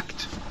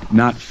fact,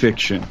 not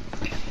fiction.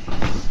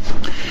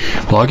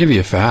 Well, I'll give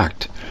you a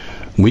fact.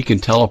 We can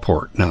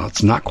teleport. Now,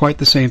 it's not quite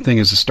the same thing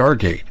as a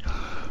Stargate,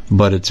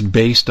 but it's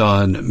based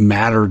on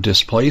matter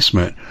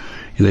displacement.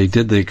 They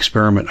did the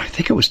experiment, I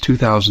think it was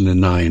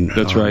 2009.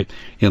 That's right.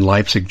 In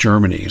Leipzig,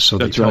 Germany. So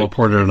they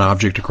teleported an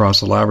object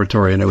across the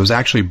laboratory, and it was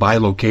actually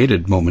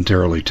bilocated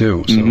momentarily,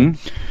 too.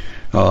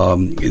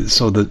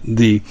 So,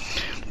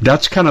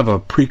 that's kind of a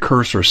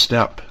precursor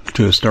step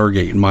to a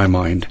Stargate in my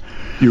mind.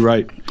 You're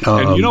right.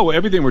 And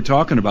everything we're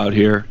talking about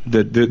here,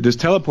 this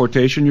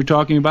teleportation you're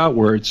talking about,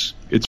 where it's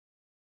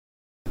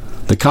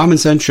The Common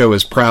Sense Show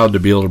is proud to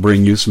be able to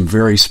bring you some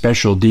very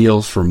special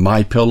deals from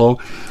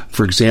MyPillow.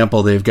 For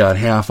example, they've got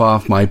half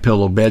off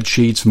MyPillow bed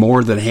sheets,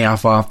 more than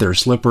half off their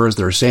slippers,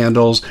 their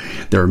sandals,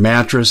 their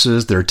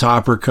mattresses, their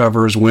topper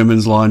covers,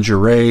 women's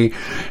lingerie.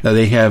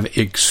 They have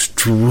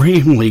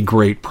extremely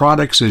great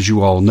products, as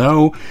you all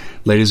know.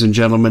 Ladies and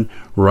gentlemen,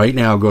 right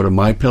now go to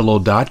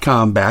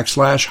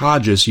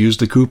mypillow.com/Hodges. Use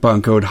the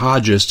coupon code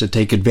Hodges to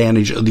take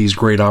advantage of these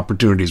great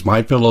opportunities.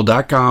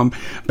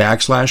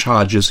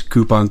 mypillow.com/Hodges,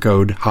 coupon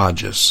code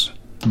Hodges.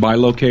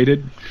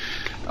 Bilocated.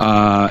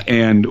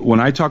 And when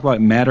I talk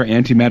about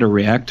matter-antimatter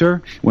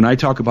reactor, when I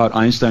talk about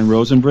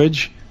Einstein-Rosen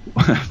bridge,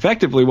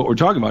 effectively what we're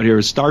talking about here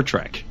is Star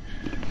Trek.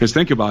 Because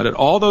think about it,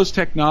 all those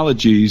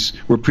technologies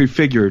were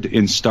prefigured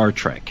in Star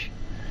Trek.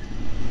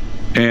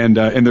 And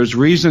there's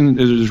reason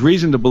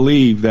to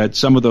believe that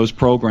some of those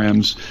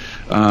programs,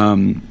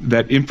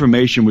 that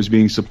information was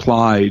being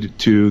supplied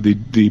to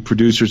the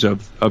producers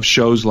of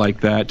shows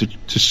like that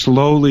to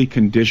slowly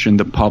condition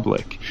the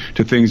public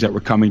to things that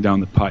were coming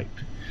down the pipe.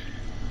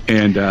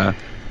 And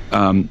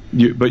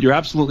but you're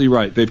absolutely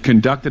right. They've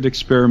conducted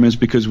experiments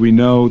because we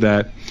know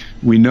that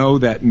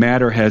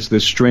matter has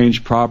this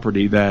strange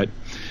property that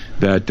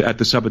at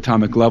the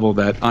subatomic level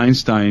that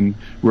Einstein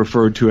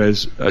referred to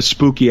as a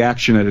spooky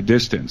action at a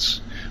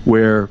distance,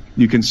 where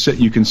you can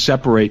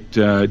separate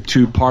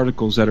two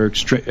particles that are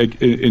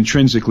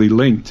intrinsically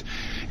linked,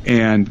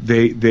 and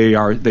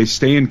they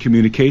stay in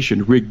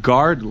communication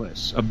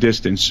regardless of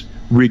distance.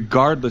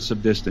 Regardless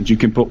of distance, you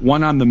can put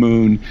one on the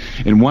moon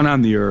and one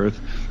on the Earth,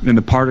 and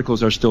the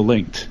particles are still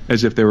linked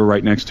as if they were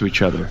right next to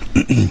each other.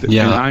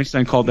 Yeah. And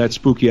Einstein called that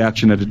spooky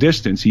action at a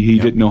distance. He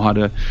didn't know how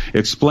to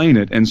explain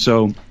it, and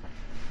so.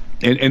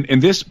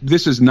 And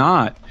this is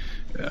not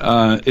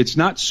it's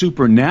not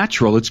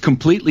supernatural. It's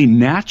completely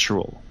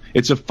natural.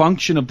 It's a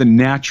function of the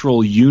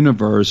natural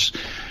universe.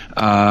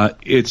 There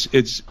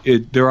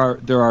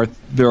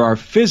are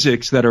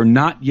physics that are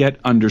not yet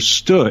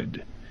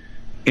understood,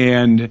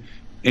 and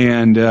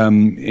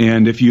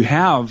if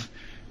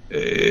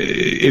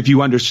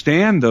you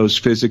understand those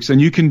physics, then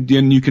you can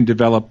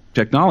develop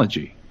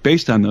technology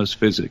based on those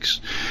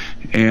physics,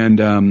 and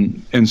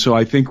so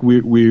I think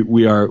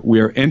we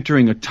are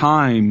entering a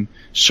time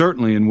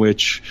certainly in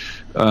which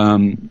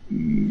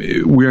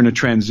we're in a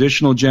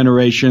transitional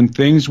generation.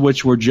 Things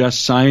which were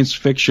just science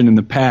fiction in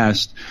the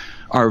past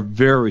are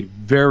very,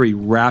 very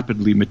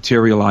rapidly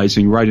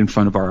materializing right in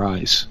front of our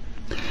eyes.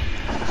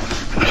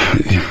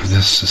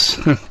 This is.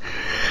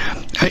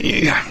 I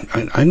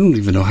don't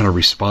even know how to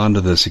respond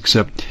to this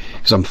except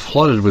because I'm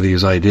flooded with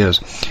these ideas.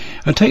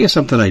 I'll tell you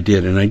something I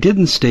did, and I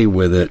didn't stay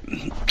with it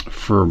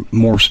for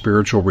more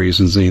spiritual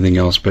reasons than anything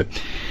else, but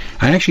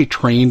I actually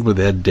trained with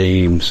Ed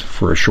Dames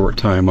for a short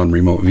time on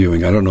remote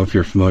viewing. I don't know if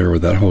you're familiar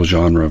with that whole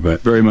genre,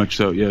 but very much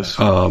so, yes.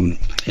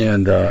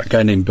 And a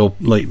guy named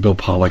late Bill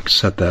Pollack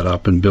set that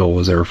up, and Bill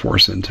was Air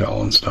Force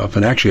Intel and stuff,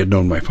 and actually had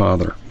known my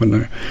father when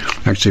they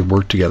actually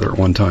worked together at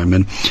one time.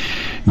 And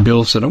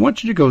Bill said, "I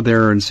want you to go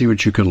there and see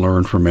what you can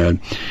learn from Ed."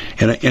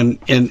 And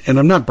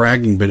I'm not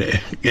bragging, but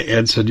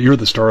Ed said, "You're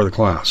the star of the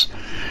class."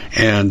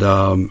 And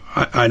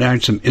I'd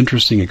had some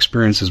interesting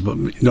experiences, but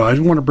I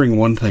want to bring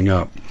one thing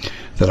up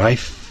that I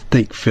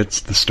think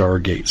fits the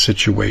Stargate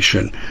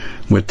situation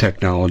with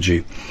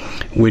technology.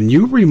 When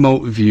you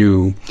remote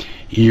view,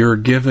 you're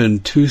given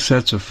 2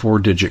 sets of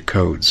 4-digit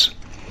codes,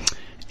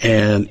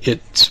 and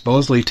it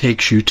supposedly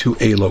takes you to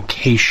a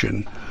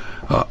location,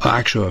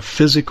 actually a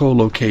physical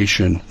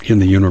location in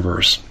the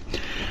universe.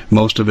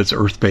 Most of it's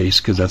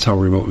Earth-based because that's how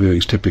remote viewing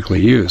is typically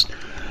used.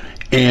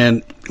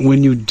 And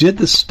when you did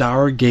the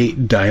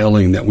Stargate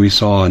dialing that we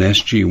saw on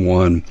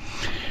SG-1,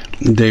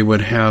 they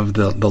would have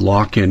the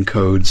lock-in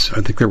codes.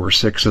 I think there were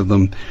 6 of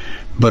them,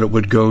 but it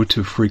would go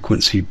to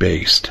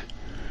frequency-based.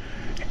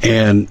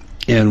 And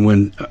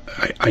when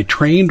I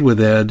trained with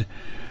Ed,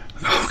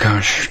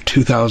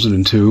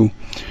 2002,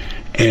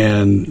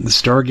 and the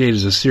Stargate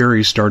as a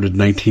series started in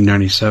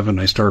 1997.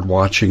 I started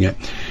watching it,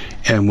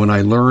 and when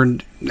I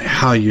learned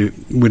how you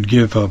would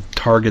give a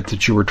target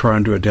that you were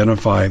trying to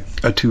identify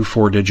a 2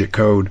 4-digit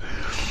code,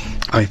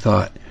 I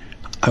thought,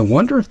 I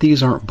wonder if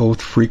these aren't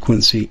both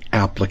frequency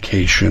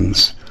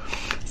applications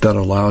that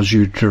allows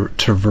you to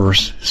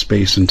traverse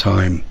space and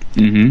time.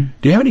 Mm-hmm.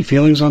 Do you have any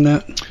feelings on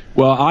that?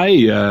 Well,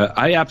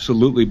 I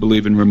absolutely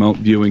believe in remote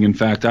viewing. In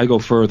fact, I go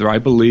further. I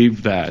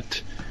believe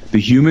that the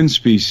human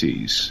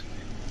species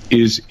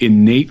is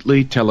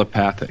innately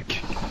telepathic.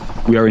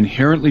 We are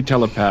inherently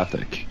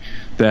telepathic.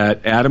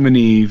 That Adam and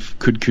Eve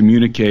could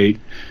communicate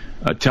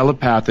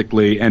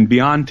telepathically, and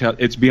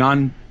it's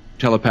beyond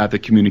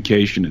telepathic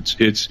communication.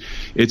 It's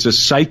a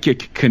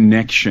psychic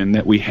connection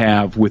that we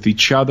have with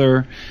each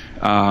other,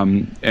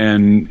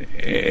 and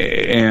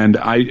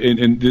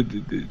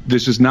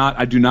this is not.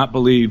 I do not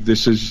believe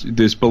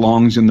this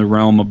belongs in the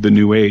realm of the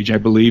New Age. I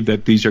believe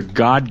that these are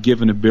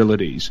God-given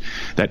abilities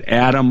that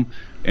Adam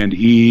and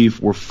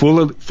Eve were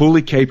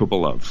fully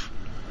capable of,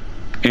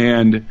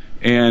 and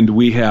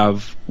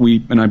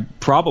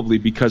probably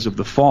because of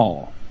the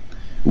fall,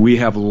 we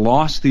have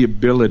lost the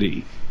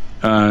ability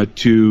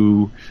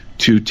to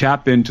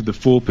tap into the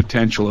full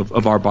potential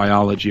of our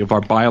biology, of our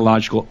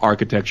biological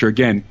architecture.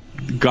 Again,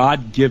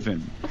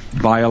 God-given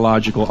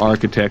biological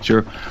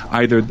architecture.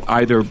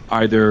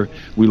 Either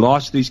we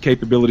lost these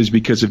capabilities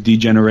because of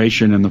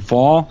degeneration and the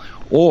fall,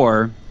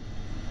 or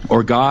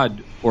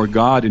God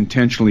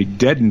intentionally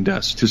deadened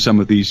us to some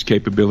of these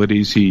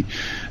capabilities. He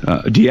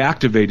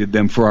deactivated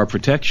them for our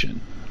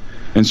protection.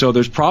 And so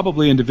there's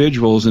probably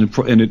individuals, and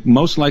it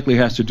most likely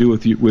has to do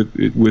with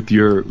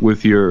your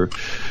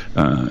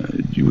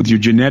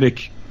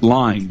genetic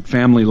line,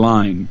 family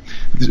line.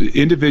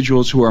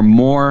 Individuals who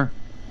are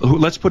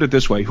let's put it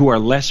this way, who are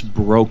less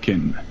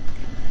broken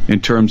in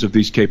terms of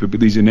these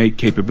innate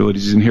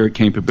capabilities, these inherent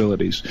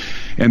capabilities.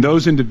 And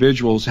those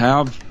individuals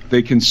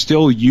they can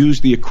still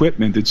use the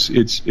equipment.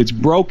 It's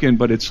broken,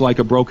 but it's like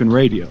a broken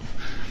radio.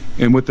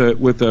 And with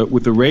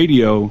the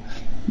radio,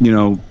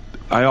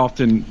 I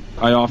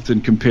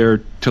often compare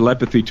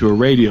telepathy to a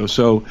radio.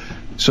 So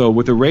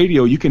with a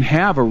radio, you can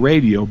have a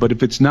radio, but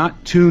if it's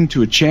not tuned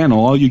to a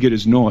channel, all you get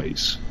is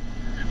noise.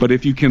 But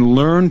if you can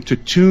learn to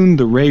tune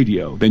the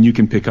radio, then you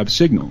can pick up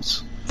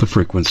signals. The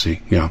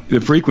frequency, yeah.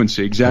 The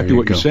frequency, exactly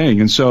what you're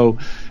saying. And so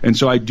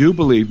I do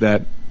believe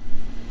that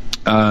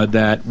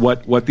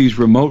what these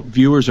remote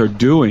viewers are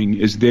doing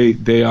is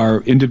they are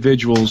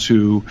individuals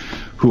who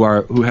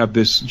have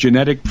this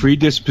genetic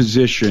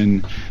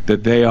predisposition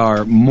that they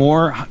are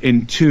more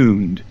in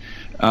tuned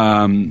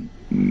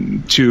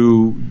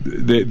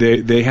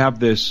they have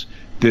this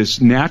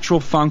natural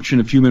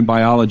function of human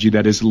biology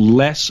that is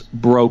less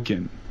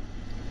broken,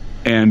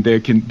 and they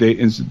can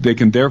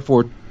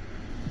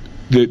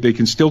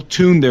still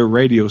tune their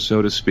radio,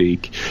 so to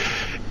speak,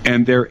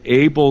 and they're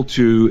able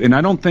to. And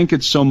I don't think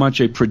it's so much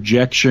a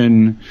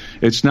projection.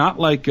 It's not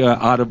like an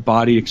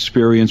out-of-body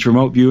experience.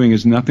 Remote viewing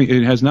is nothing.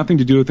 It has nothing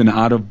to do with an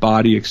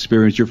out-of-body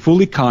experience. You're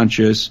fully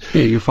conscious.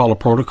 Yeah, you follow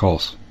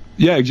protocols.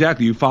 Yeah,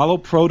 exactly. You follow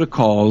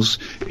protocols,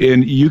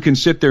 and you can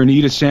sit there and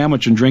eat a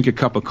sandwich and drink a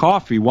cup of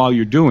coffee while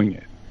you're doing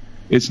it.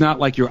 It's not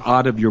like you're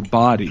out of your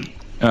body.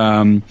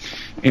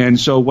 And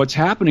so what's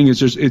happening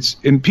is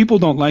and people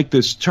don't like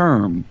this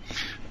term,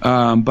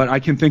 but I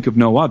can think of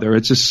no other.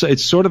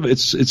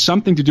 It's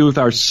something to do with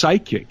our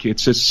psychic.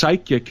 It's a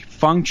psychic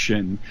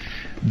function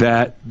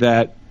that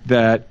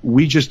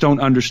we just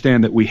don't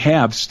understand that we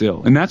have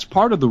still. And that's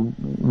part of the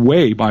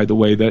way, by the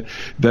way, that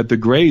the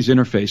Greys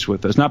interface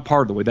with us. Not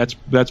part of the way.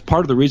 That's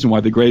part of the reason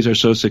why the Greys are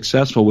so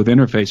successful with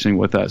interfacing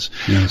with us.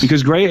 Yes.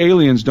 Because Grey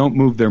aliens don't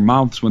move their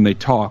mouths when they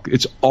talk.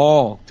 It's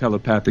all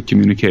telepathic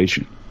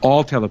communication.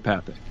 All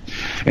telepathic.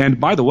 And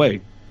by the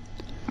way,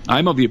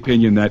 I'm of the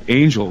opinion that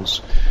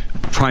angels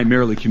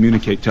primarily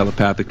communicate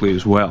telepathically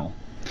as well.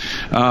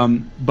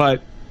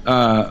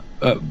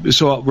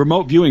 So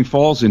remote viewing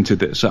falls into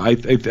this. I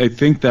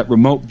think that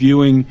remote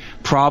viewing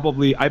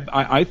probably,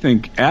 I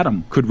think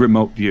Adam could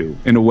remote view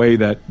in a way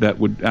that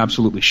would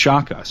absolutely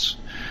shock us,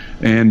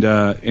 and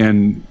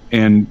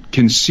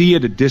can see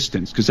at a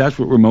distance, because that's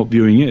what remote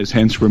viewing is.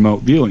 Hence,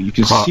 remote viewing. You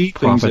can see things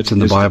prophets at a in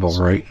the distance. Bible,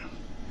 right?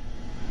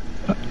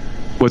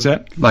 What's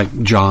that?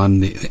 Like John,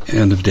 the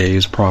end of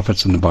days,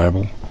 prophets in the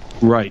Bible.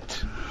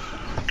 Right.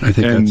 I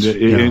think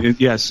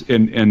yes,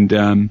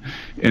 and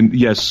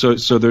yes.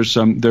 So there's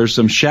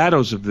some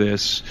shadows of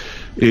this,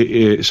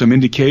 some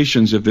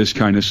indications of this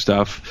kind of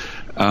stuff,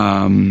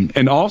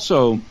 and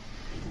also,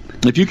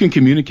 if you can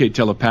communicate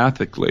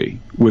telepathically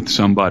with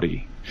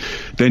somebody,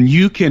 then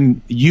you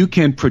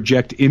can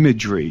project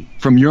imagery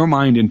from your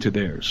mind into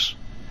theirs,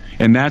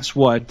 and that's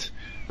what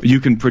you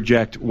can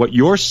project. What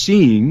you're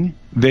seeing,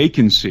 they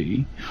can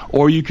see,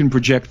 or you can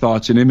project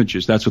thoughts and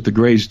images. That's what the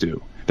Greys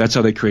do. That's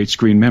how they create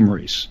screen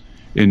memories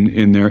in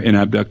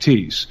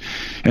abductees.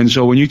 And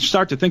so when you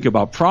start to think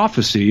about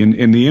prophecy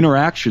and the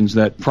interactions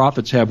that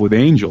prophets have with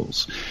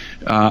angels,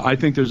 I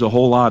think there's a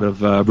whole lot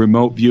of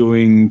remote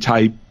viewing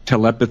type,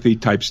 telepathy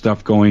type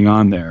stuff going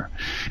on there.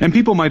 And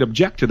people might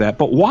object to that,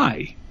 but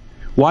why?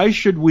 Why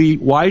should we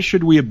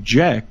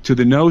object to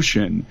the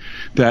notion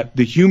that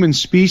the human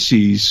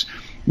species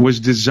was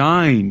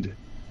designed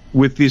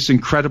with this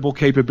incredible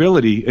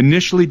capability,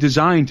 initially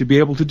designed to be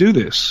able to do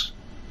this?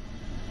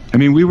 I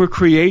mean, we were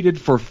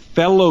created for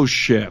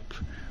fellowship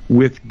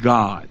with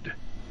God.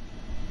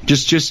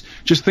 Just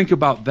think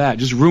about that.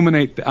 Just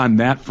ruminate on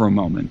that for a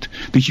moment.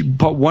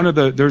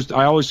 But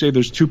I always say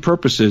there's two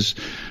purposes.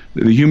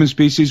 The human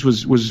species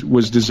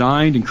was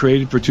designed and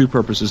created for two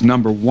purposes.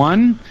 Number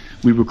one,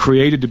 we were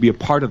created to be a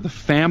part of the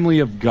family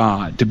of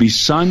God, to be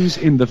sons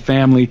in the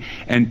family,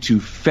 and to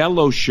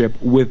fellowship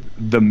with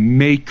the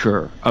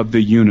Maker of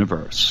the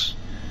universe.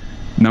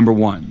 Number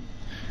one.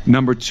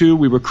 Number two,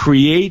 we were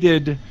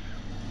created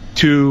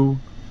to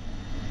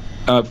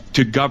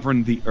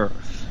govern the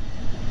earth.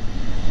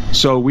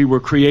 So we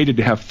were created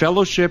to have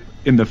fellowship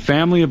in the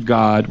family of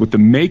God with the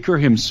Maker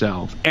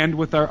himself and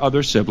with our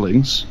other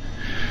siblings,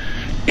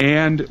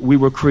 and we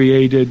were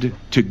created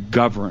to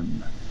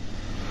govern.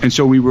 And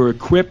so we were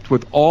equipped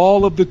with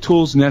all of the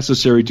tools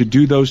necessary to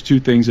do those two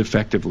things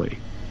effectively.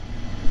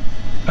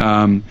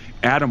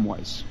 Adam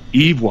was,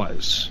 Eve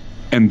was,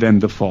 and then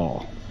the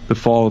fall. The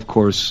fall, of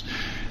course,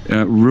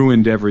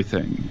 ruined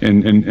everything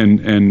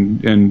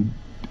and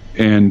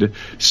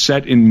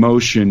set in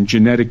motion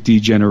genetic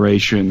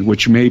degeneration,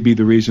 which may be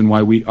the reason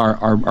why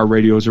our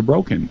radios are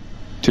broken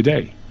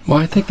today. Well,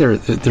 I think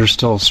there's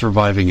still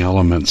surviving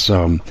elements.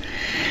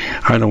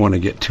 I don't want to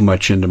get too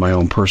much into my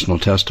own personal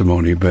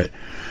testimony, but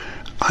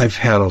I've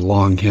had a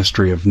long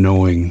history of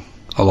knowing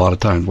a lot of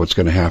times what's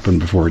going to happen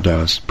before it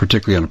does,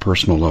 particularly on a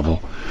personal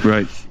level.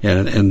 Right.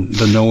 And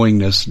the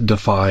knowingness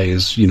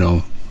defies,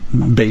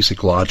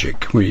 basic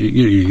logic.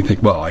 You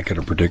think, well, I could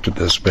have predicted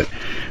this, but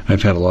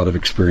I've had a lot of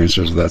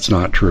experiences that's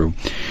not true.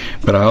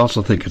 But I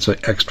also think it's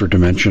extra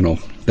dimensional.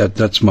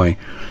 That's my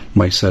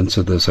sense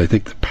of this. I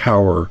think the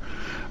power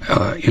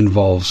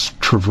involves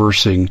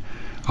traversing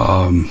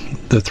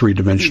the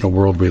three-dimensional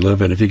world we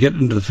live in. If you get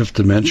into the fifth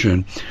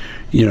dimension,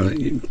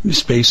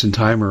 space and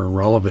time are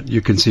irrelevant.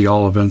 You can see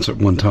all events at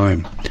one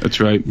time. That's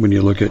right. When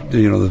you look at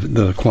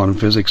the quantum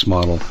physics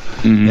model,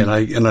 and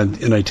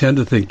I tend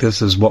to think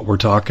this is what we're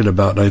talking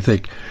about. And I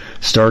think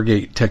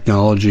Stargate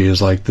technology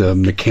is like the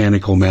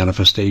mechanical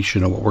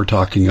manifestation of what we're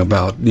talking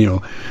about.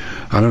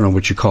 I don't know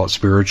what you call it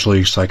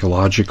spiritually,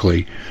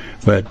 psychologically,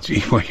 but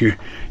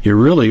you're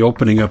really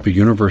opening up a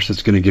universe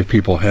that's going to give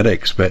people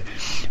headaches. But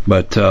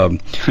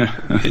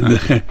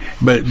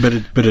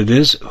it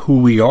is who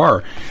we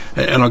are.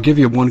 And I'll give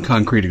you one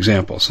concrete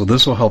example. So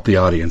this will help the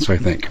audience, I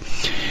think.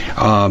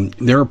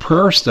 There are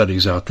prayer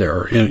studies out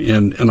there,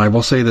 and I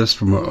will say this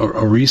from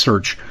a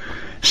research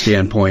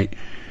standpoint.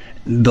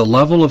 The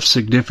level of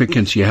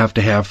significance you have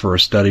to have for a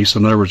study. So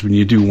in other words, when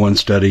you do one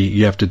study,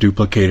 you have to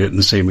duplicate it in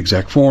the same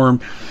exact form,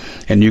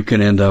 and you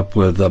can end up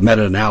with a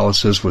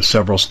meta-analysis with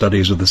several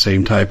studies of the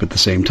same type at the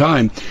same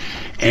time.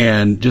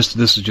 And this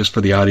is just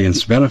for the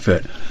audience's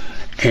benefit.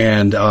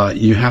 And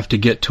you have to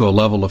get to a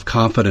level of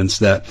confidence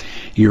that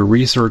your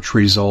research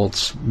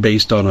results,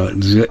 based on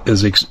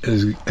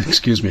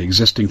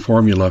existing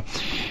formula,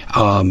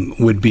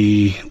 would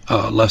be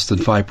less than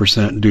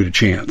 5% due to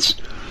chance.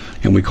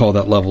 And we call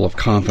that level of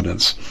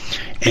confidence.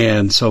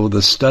 And so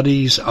the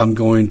studies I'm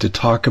going to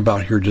talk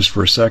about here just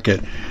for a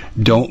second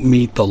don't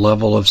meet the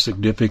level of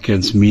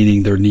significance,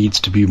 meaning there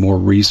needs to be more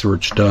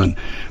research done.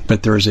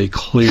 But there's a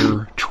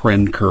clear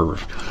trend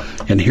curve.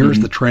 And here's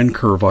the trend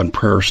curve on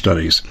prayer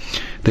studies.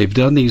 They've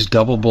done these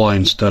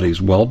double-blind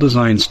studies,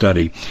 well-designed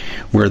study,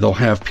 where they'll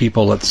have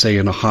people, let's say,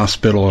 in a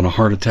hospital in a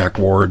heart attack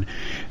ward.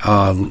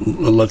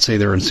 Let's say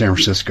they're in San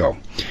Francisco.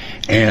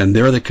 And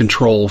they're the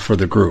control for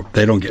the group.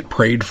 They don't get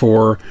prayed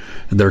for,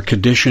 their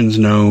conditions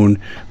known,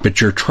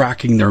 but you're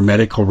tracking their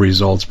medical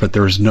results, but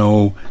there's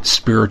no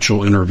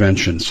spiritual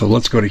intervention. So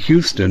let's go to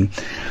Houston,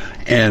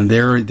 and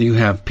there you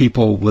have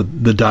people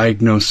with the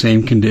diagnosed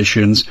same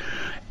conditions.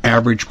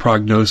 Average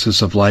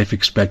prognosis of life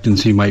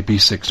expectancy might be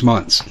 6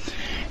 months.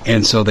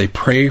 And so they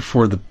pray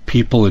for the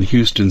people in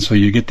Houston. So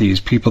you get these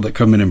people that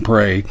come in and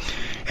pray,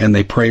 and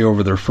they pray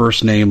over their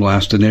first name,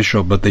 last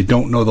initial, but they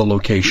don't know the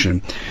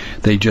location.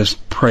 They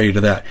just pray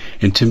to that.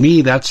 And to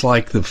me, that's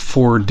like the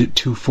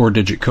two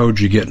four-digit codes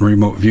you get in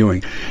remote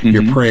viewing.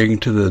 You're praying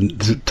to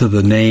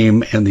the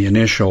name and the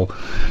initial.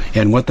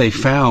 And what they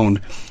found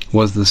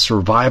was the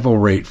survival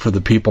rate for the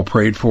people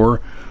prayed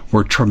for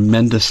were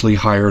tremendously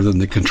higher than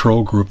the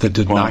control group that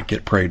did not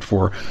get prayed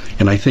for.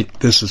 And I think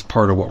this is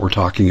part of what we're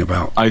talking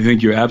about. I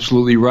think you're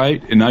absolutely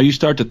right. And now you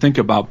start to think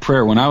about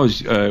prayer. When I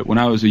was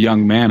a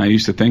young man, I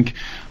used to think,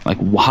 like,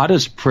 how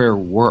does prayer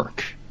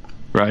work,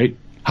 right?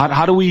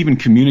 How do we even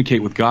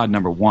communicate with God,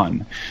 number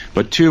one?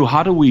 But two,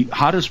 how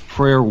does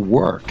prayer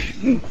work?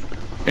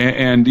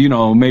 And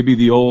maybe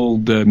the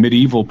old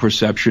medieval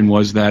perception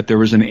was that there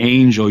was an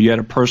angel, you had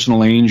a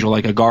personal angel,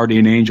 like a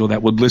guardian angel,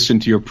 that would listen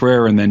to your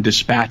prayer and then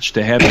dispatch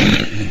to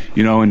heaven,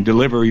 and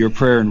deliver your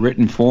prayer in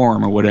written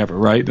form or whatever,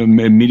 right? The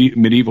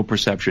medieval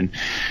perception.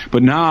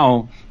 But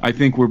now I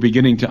think we're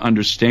beginning to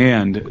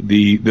understand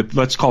the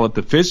let's call it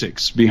the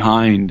physics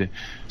behind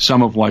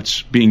some of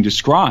what's being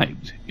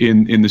described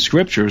in the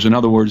scriptures. In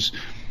other words,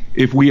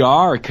 if we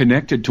are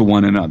connected to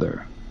one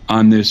another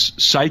on this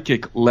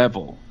psychic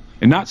level,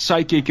 and not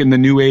psychic in the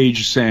New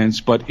Age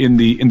sense, but in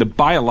the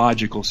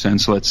biological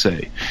sense, let's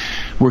say,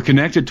 we're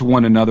connected to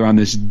one another on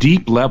this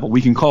deep level.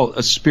 We can call it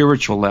a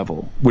spiritual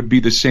level, would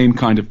be the same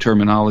kind of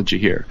terminology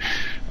here.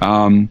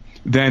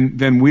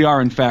 Then we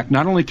are, in fact,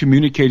 not only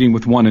communicating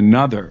with one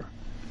another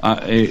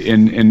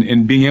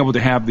and being able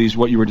to have these,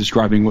 what you were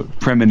describing,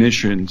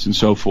 premonitions and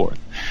so forth,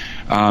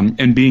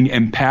 and being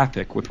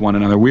empathic with one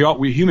another.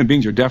 We human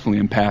beings are definitely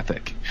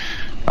empathic.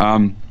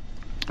 Then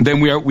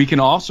we can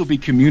also be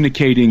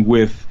communicating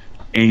with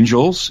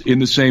angels in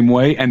the same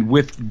way, and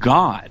with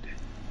God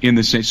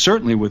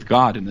certainly with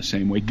God in the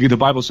same way. The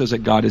Bible says that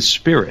God is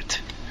spirit.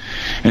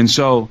 And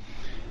so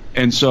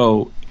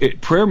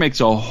prayer makes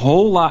a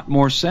whole lot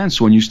more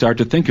sense when you start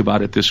to think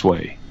about it this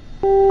way.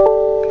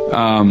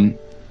 And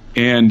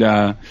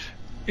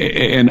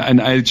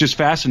it just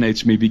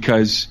fascinates me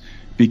because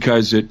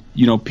it,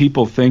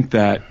 people think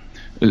that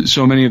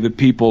so many of the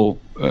people,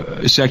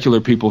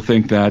 secular people,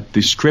 think that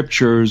the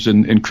scriptures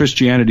and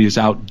Christianity is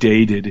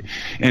outdated,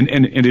 and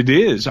it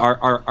is.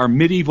 Our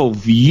medieval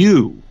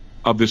view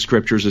of the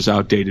scriptures is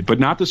outdated, but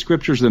not the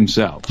scriptures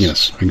themselves.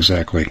 Yes,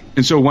 exactly.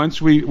 And so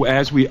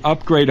as we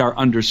upgrade our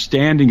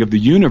understanding of the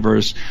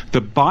universe,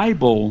 the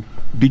Bible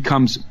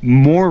becomes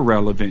more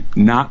relevant,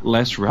 not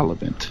less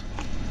relevant.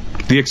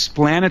 The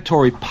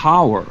explanatory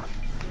power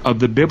of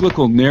the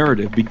biblical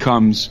narrative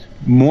becomes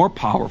more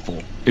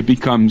powerful. It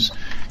becomes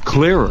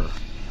clearer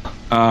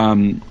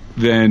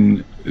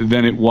than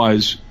it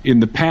was in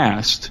the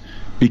past,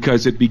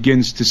 because it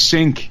begins to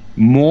sync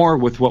more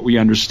with what we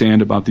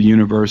understand about the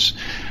universe,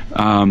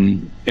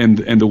 and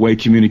the way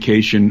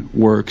communication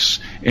works,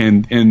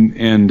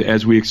 and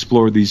as we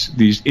explore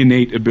these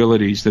innate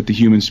abilities that the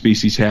human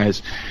species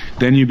has,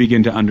 then you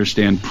begin to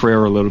understand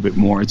prayer a little bit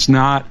more. It's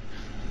not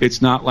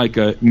like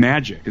a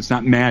magic. It's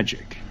not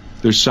magic.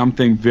 There's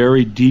something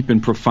very deep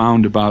and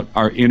profound about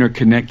our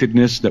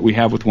interconnectedness that we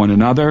have with one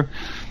another,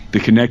 the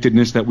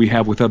connectedness that we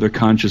have with other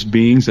conscious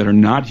beings that are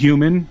not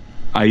human,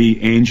 i.e.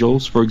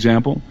 angels, for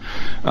example,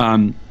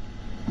 and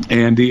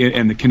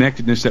the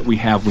connectedness that we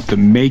have with the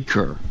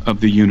maker of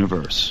the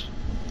universe.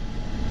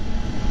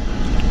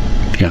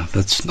 Yeah,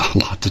 that's a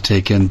lot to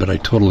take in, but I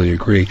totally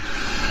agree.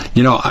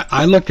 You know,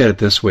 I look at it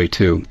this way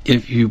too.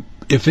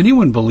 If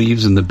anyone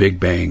believes in the Big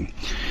Bang,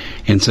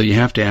 and so you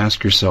have to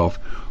ask yourself,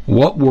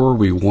 what were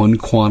we 1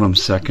 quantum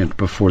second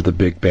before the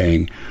Big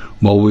Bang?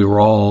 Well, we were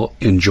all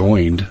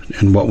enjoined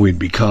in what we'd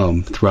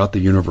become throughout the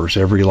universe.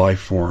 Every life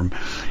form,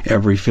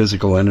 every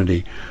physical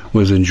entity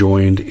was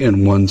enjoined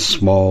in one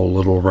small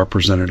little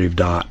representative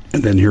dot.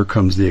 And then here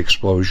comes the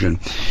explosion.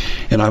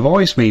 And I've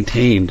always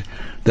maintained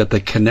that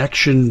the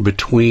connection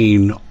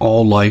between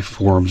all life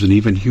forms and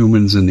even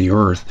humans in the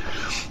earth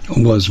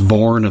was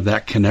born of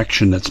that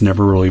connection that's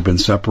never really been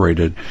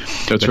separated.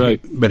 That's right.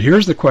 But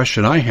here's the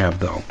question I have,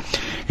 though.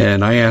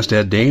 And I asked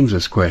Ed Dames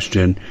this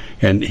question,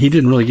 and he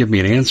didn't really give me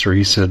an answer.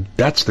 He said,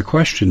 that's the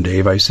question,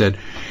 Dave. I said,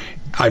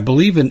 I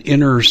believe in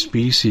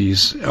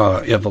interspecies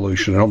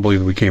evolution. I don't believe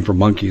that we came from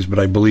monkeys, but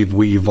I believe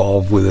we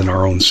evolved within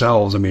our own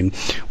cells. I mean,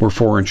 we're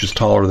 4 inches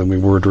taller than we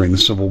were during the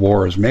Civil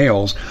War as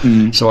males.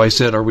 Mm-hmm. So I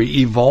said, are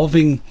we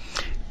evolving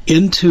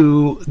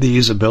into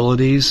these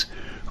abilities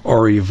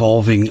or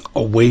evolving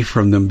away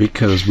from them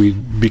because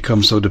we've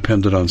become so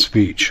dependent on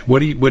speech? What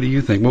do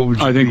you think?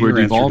 I think we're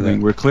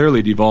devolving. We're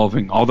clearly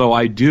devolving. Although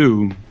I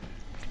do not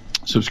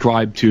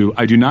subscribe to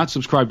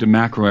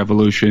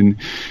macroevolution,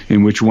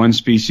 in which one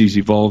species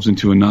evolves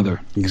into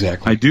another.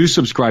 Exactly. I do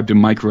subscribe to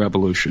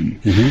microevolution,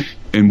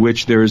 mm-hmm. in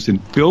which there is a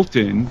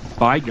built-in,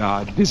 by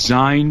God,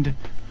 designed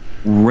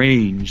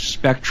range,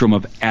 spectrum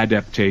of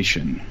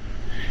adaptation.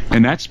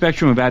 And that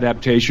spectrum of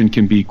adaptation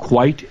can be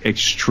quite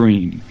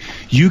extreme.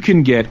 You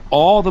can get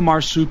all the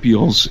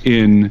marsupials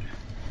in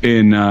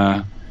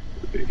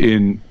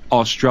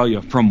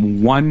Australia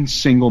from one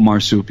single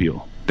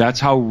marsupial. That's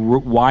how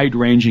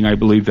wide-ranging I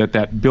believe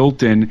that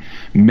built-in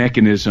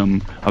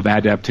mechanism of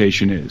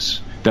adaptation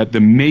is, that the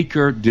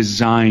maker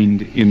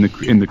designed in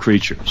the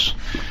creatures.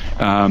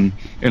 And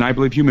I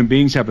believe human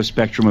beings have a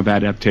spectrum of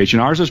adaptation.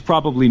 Ours is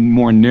probably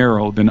more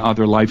narrow than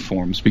other life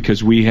forms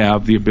because we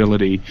have the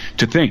ability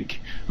to think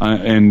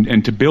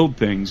and to build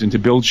things and to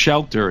build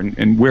shelter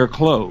and wear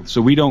clothes. So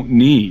we don't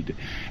need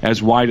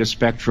as wide a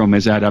spectrum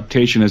as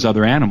adaptation as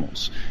other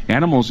animals.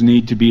 Animals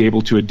need to be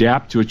able to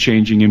adapt to a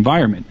changing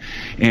environment.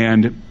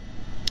 And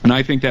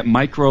I think that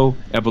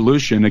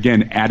microevolution,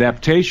 again,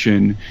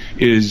 adaptation,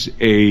 is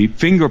a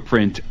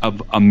fingerprint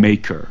of a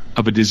maker,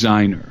 of a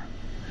designer.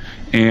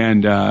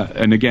 And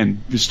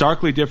again,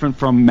 starkly different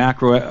from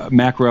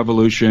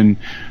macroevolution,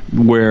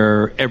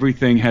 where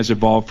everything has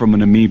evolved from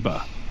an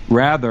amoeba.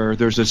 Rather,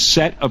 there's a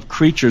set of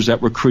creatures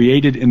that were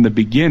created in the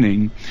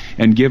beginning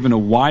and given a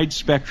wide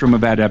spectrum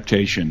of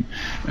adaptation,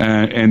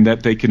 and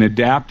that they can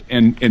adapt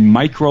and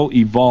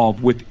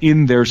micro-evolve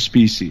within their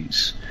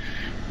species.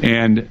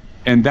 And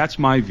that's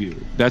my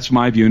view. That's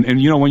my view.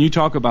 And you know, when you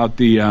talk about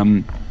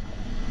the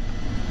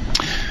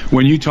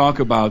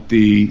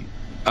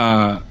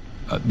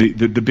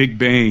Big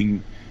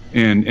Bang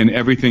and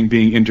everything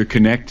being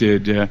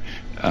interconnected,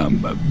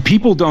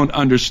 people don't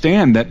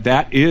understand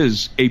that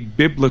is a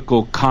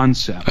biblical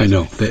concept. I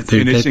know.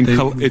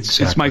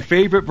 It's my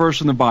favorite verse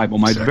in the Bible.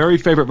 My very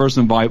favorite verse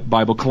in the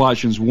Bible,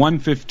 Colossians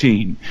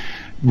 1:15,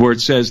 where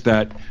it says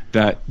that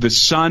the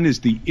Son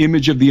is the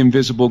image of the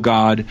invisible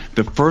God,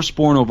 the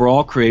firstborn over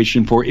all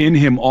creation, for in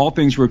him all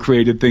things were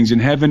created, things in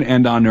heaven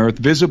and on earth,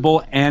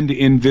 visible and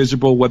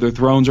invisible, whether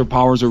thrones or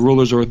powers or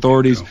rulers or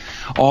authorities.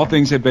 All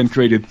things have been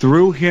created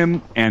through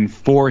him and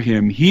for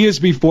him. He is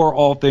before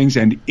all things,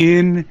 and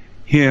in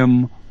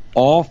him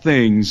all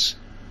things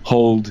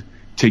hold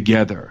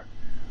together.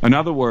 In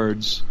other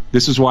words,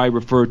 this is why I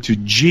refer to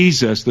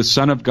Jesus, the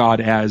Son of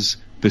God, as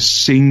the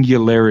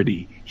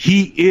singularity.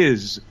 He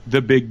is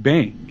the Big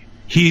Bang.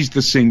 He's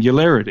the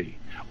singularity.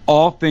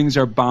 All things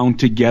are bound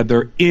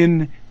together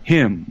in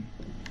him.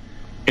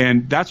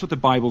 And that's what the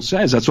Bible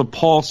says. That's what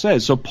Paul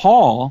says. So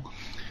Paul,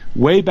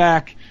 way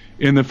back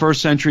in the 1st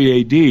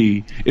century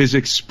AD, is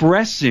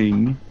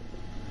expressing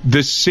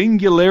the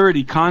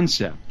singularity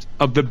concept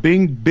of the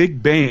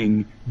Big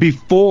Bang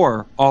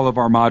before all of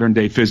our modern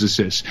day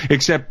physicists.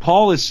 Except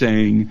Paul is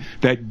saying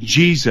that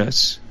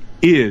Jesus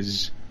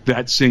is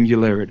that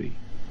singularity.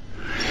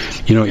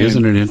 You know,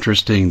 isn't it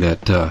interesting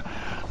that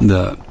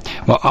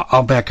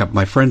I'll back up.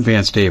 My friend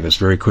Vance Davis,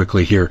 very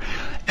quickly here,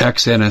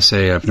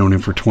 ex-NSA, I've known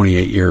him for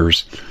 28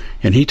 years,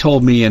 and he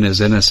told me in his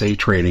NSA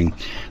training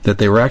that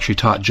they were actually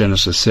taught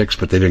Genesis 6,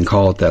 but they didn't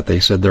call it that. They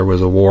said there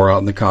was a war out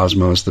in the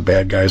cosmos, the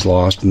bad guys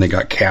lost, and they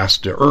got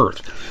cast to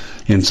Earth.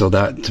 And so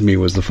that, to me,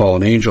 was the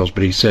fallen angels.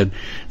 But he said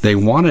they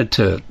wanted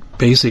to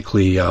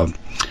basically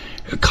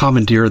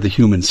commandeer the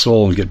human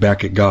soul and get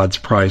back at God's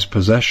prized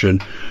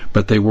possession,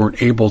 but they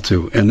weren't able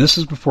to. And this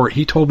is before,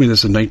 he told me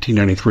this in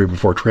 1993,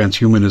 before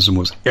transhumanism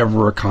was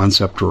ever a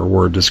concept or a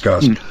word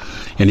discussed.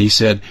 And he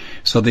said,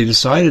 so they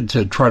decided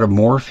to try to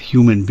morph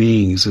human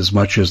beings as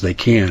much as they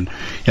can.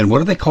 And what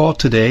do they call it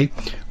today?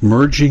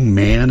 Merging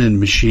man and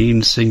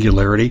machine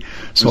singularity.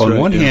 So That's on right,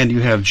 one yeah. hand,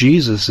 you have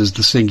Jesus as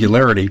the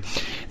singularity.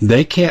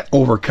 They can't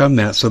overcome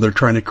that, so they're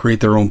trying to create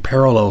their own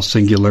parallel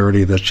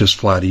singularity that's just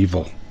flat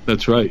evil.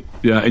 That's right.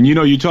 Yeah, and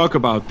you talk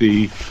about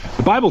the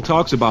Bible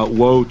talks about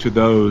woe to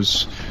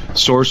those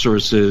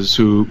sorceresses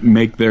who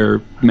make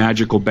their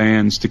magical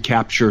bands to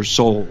capture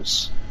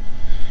souls,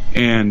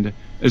 and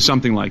it's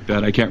something like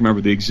that. I can't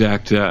remember the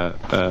exact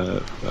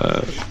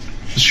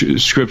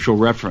scriptural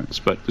reference,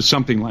 but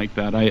something like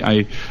that.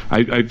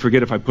 I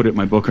forget if I put it in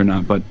my book or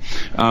not. But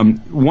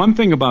one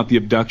thing about the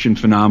abduction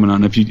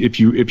phenomenon, if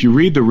you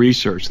read the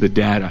research, the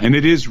data, and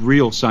it is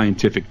real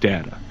scientific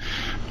data.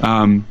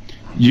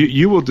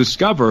 You will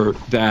discover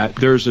that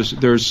there's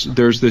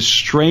this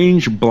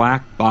strange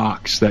black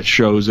box that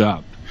shows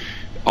up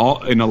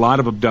in a lot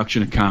of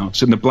abduction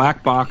accounts, and the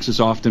black box is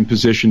often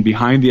positioned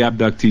behind the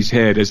abductee's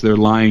head as they're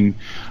lying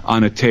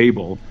on a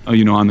table,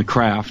 on the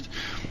craft,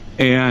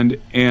 and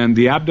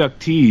the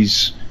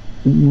abductees,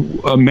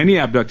 many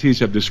abductees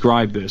have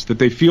described this, that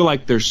they feel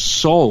like their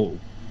soul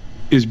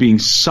is being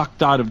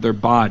sucked out of their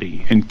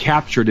body and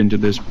captured into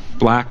this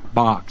black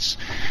box,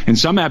 and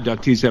some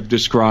abductees have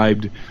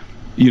described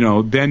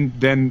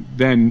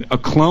then a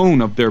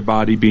clone of their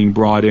body being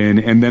brought in,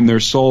 and then their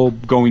soul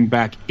going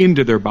back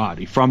into their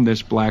body from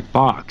this black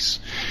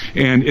box.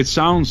 And it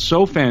sounds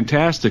so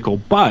fantastical,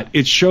 but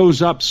it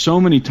shows up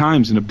so many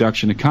times in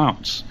abduction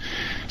accounts.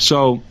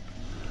 So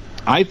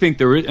I think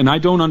there is, and I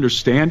don't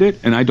understand it,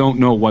 and I don't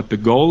know what the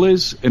goal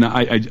is, and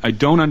I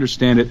don't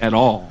understand it at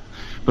all.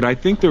 But I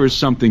think there is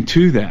something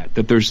to that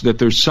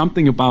there's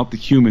something about the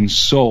human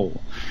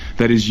soul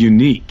that is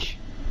unique,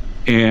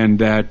 and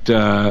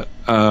that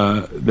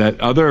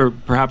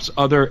perhaps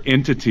other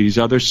entities,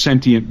 other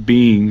sentient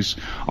beings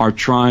are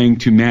trying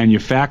to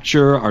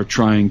manufacture, are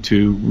trying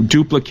to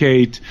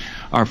duplicate,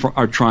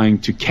 are trying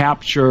to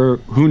capture.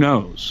 Who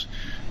knows?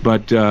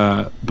 But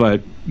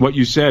what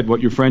you said,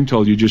 what your friend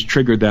told you, just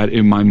triggered that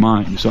in my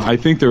mind. So I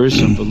think there is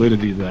some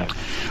validity to that.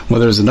 Well,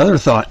 there's another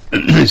thought,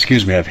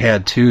 excuse me, I've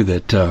had too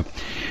that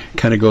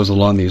kind of goes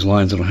along these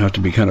lines. It'll have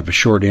to be kind of a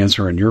short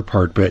answer on your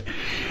part, but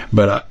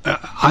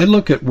I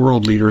look at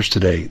world leaders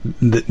today.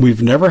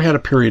 We've never had a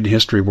period in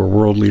history where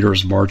world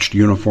leaders marched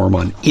uniform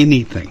on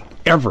anything,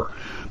 ever.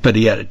 But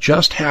yet it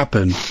just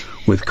happened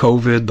with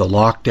COVID, the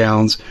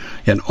lockdowns,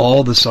 and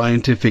all the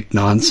scientific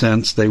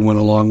nonsense they went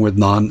along with,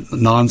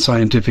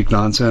 non-scientific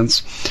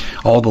nonsense,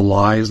 all the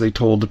lies they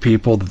told to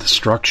people, the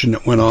destruction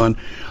that went on,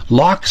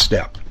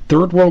 lockstep,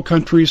 third world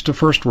countries to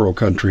first world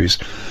countries.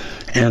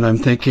 And I'm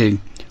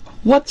thinking,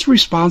 what's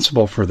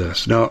responsible for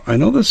this? Now, I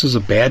know this is a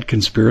bad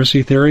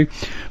conspiracy theory,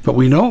 but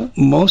we know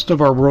most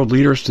of our world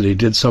leaders today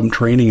did some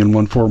training in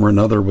one form or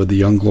another with the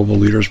Young Global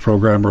Leaders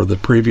Program or the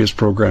previous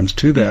programs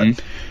to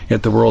that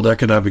at the World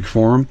Economic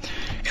Forum.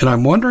 And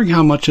I'm wondering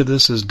how much of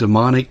this is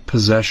demonic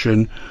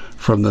possession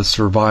from the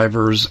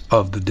survivors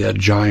of the dead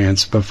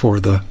giants before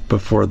the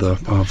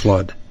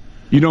flood.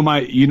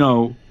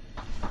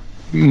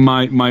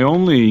 My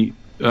only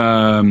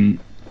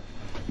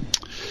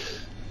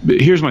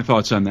here's my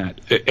thoughts on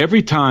that.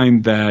 Every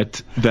time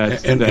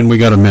and we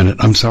got a minute.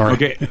 I'm sorry.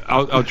 Okay,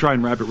 I'll try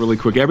and wrap it really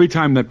quick. Every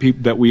time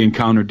that we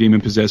encounter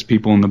demon-possessed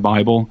people in the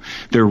Bible,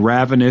 they're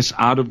ravenous,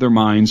 out of their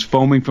minds,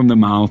 foaming from the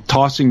mouth,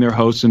 tossing their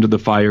hosts into the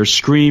fire,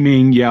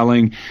 screaming,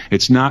 yelling.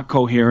 It's not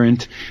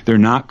coherent. They're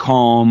not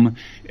calm.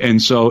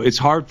 And so it's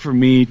hard for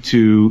me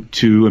to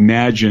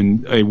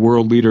imagine a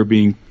world leader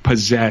being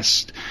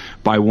possessed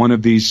by one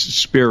of these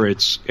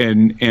spirits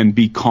and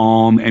be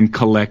calm and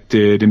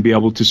collected and be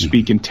able to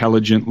speak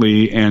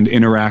intelligently and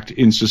interact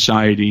in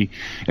society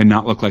and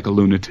not look like a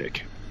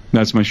lunatic.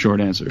 That's my short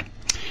answer.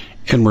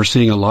 And we're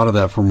seeing a lot of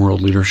that from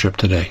world leadership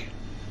today.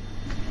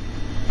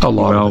 A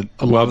lot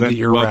of the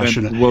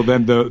irrational. Well,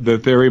 then the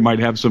theory might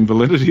have some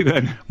validity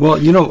then. Well,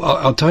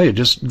 I'll tell you,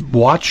 just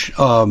watch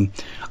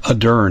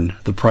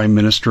Ardern, the Prime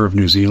Minister of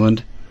New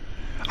Zealand.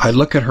 I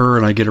look at her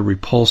and I get a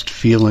repulsed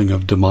feeling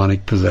of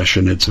demonic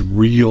possession. It's a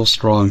real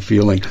strong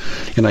feeling.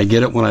 And I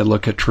get it when I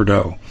look at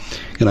Trudeau.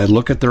 And I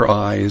look at their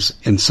eyes,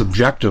 and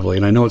subjectively,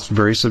 and I know it's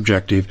very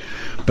subjective,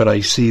 but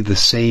I see the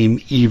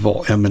same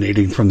evil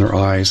emanating from their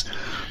eyes,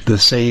 the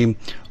same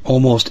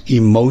almost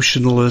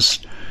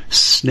emotionalist,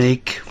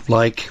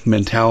 snake-like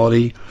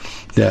mentality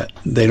that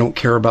they don't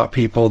care about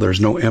people,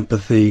 there's no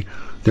empathy,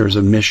 there's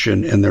a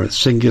mission, and there's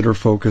singular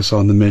focus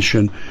on the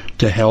mission,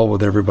 to hell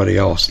with everybody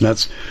else. And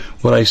that's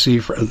what I see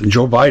for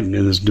Joe Biden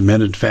in his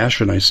demented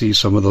fashion, I see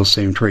some of those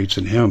same traits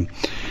in him.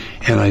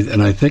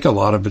 And I think a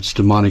lot of it's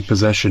demonic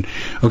possession.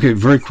 Okay,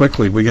 very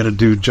quickly, we got to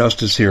do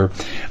justice here.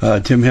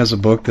 Tim has a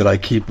book that I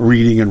keep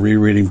reading and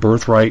rereading,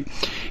 Birthright.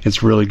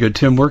 It's really good.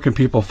 Tim, where can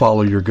people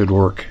follow your good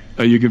work?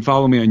 You can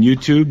follow me on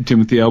YouTube,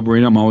 Timothy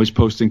Alberino. I'm always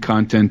posting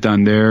content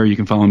on there. You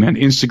can follow me on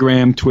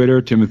Instagram,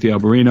 Twitter, Timothy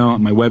Alberino,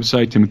 on my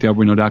website,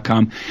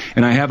 timothyalberino.com.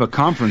 And I have a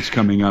conference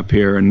coming up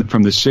here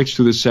from the 6th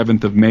through the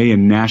 7th of May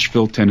in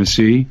Nashville,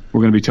 Tennessee.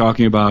 We're going to be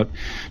talking about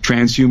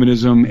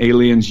transhumanism,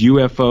 aliens,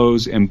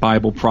 UFOs, and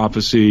Bible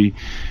prophecy.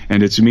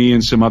 And it's me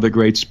and some other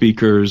great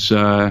speakers,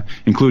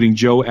 including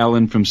Joe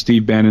Ellen from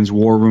Steve Bannon's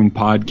War Room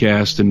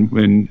podcast,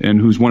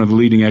 and who's one of the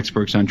leading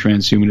experts on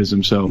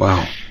transhumanism. So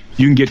wow.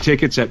 You can get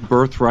tickets at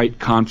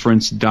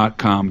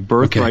birthrightconference.com.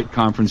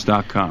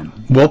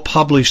 Birthrightconference.com. We'll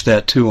publish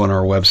that, too, on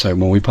our website.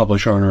 When we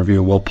publish our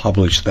interview, we'll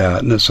publish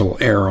that, and this will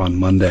air on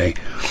Monday.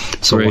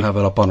 So Great. We'll have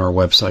it up on our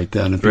website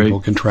then, and people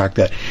can track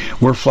that.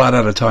 We're flat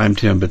out of time,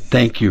 Tim, but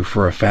thank you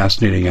for a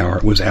fascinating hour.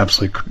 It was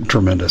absolutely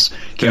tremendous.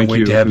 Can't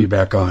wait to have you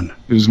back on.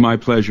 It was my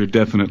pleasure,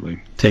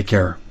 definitely. Take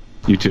care.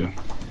 You too.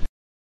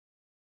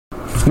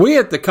 We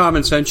at the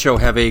Common Sense Show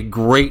have a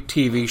great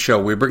TV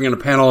show. We bring in a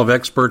panel of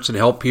experts and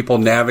help people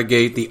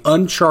navigate the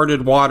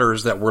uncharted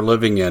waters that we're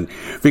living in.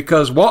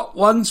 Because what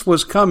once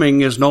was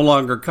coming is no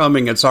longer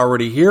coming. It's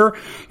already here,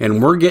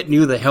 and we're getting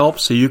you the help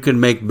so you can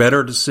make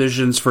better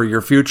decisions for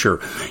your future.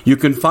 You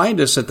can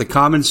find us at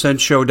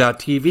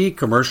thecommonsenseshow.tv,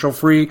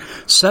 commercial-free,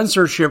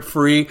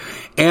 censorship-free,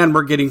 and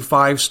we're getting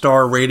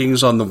 5-star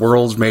ratings on the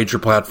world's major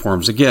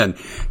platforms. Again,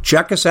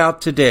 check us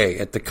out today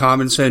at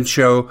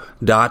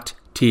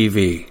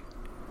thecommonsenseshow.tv.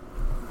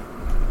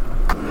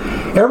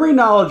 Every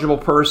knowledgeable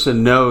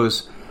person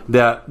knows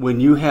that when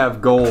you have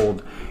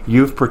gold,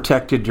 you've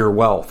protected your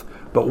wealth.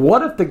 But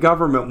what if the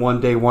government one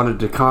day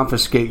wanted to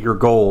confiscate your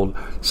gold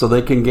so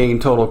they can gain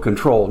total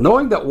control,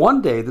 knowing that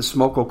one day the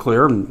smoke will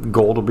clear and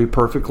gold will be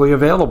perfectly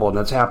available, and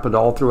that's happened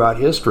all throughout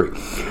history.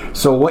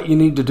 So what you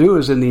need to do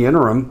is, in the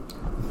interim,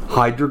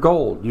 hide your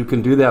gold. You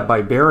can do that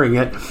by burying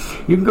it.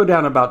 You can go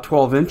down about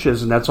 12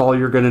 inches, and that's all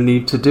you're going to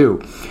need to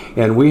do.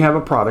 And we have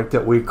a product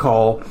that we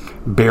call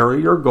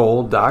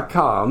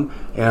buryyourgold.com,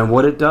 and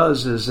what it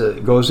does is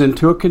it goes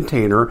into a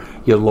container.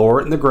 You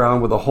lower it in the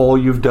ground with a hole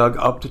you've dug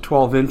up to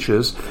 12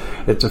 inches.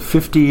 It's a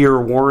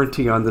 50-year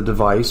warranty on the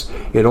device.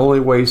 It only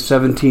weighs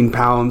 17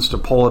 pounds to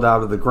pull it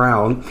out of the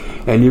ground,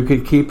 and you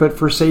can keep it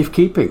for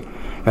safekeeping.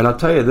 And I'll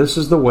tell you, this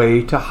is the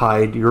way to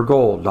hide your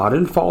gold. Not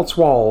in false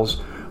walls,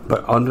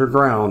 but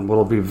underground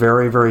will be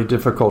very, very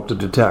difficult to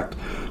detect.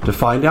 To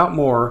find out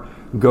more,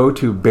 go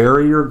to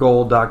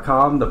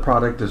buryyourgold.com. The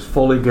product is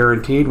fully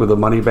guaranteed with a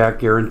money-back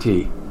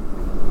guarantee.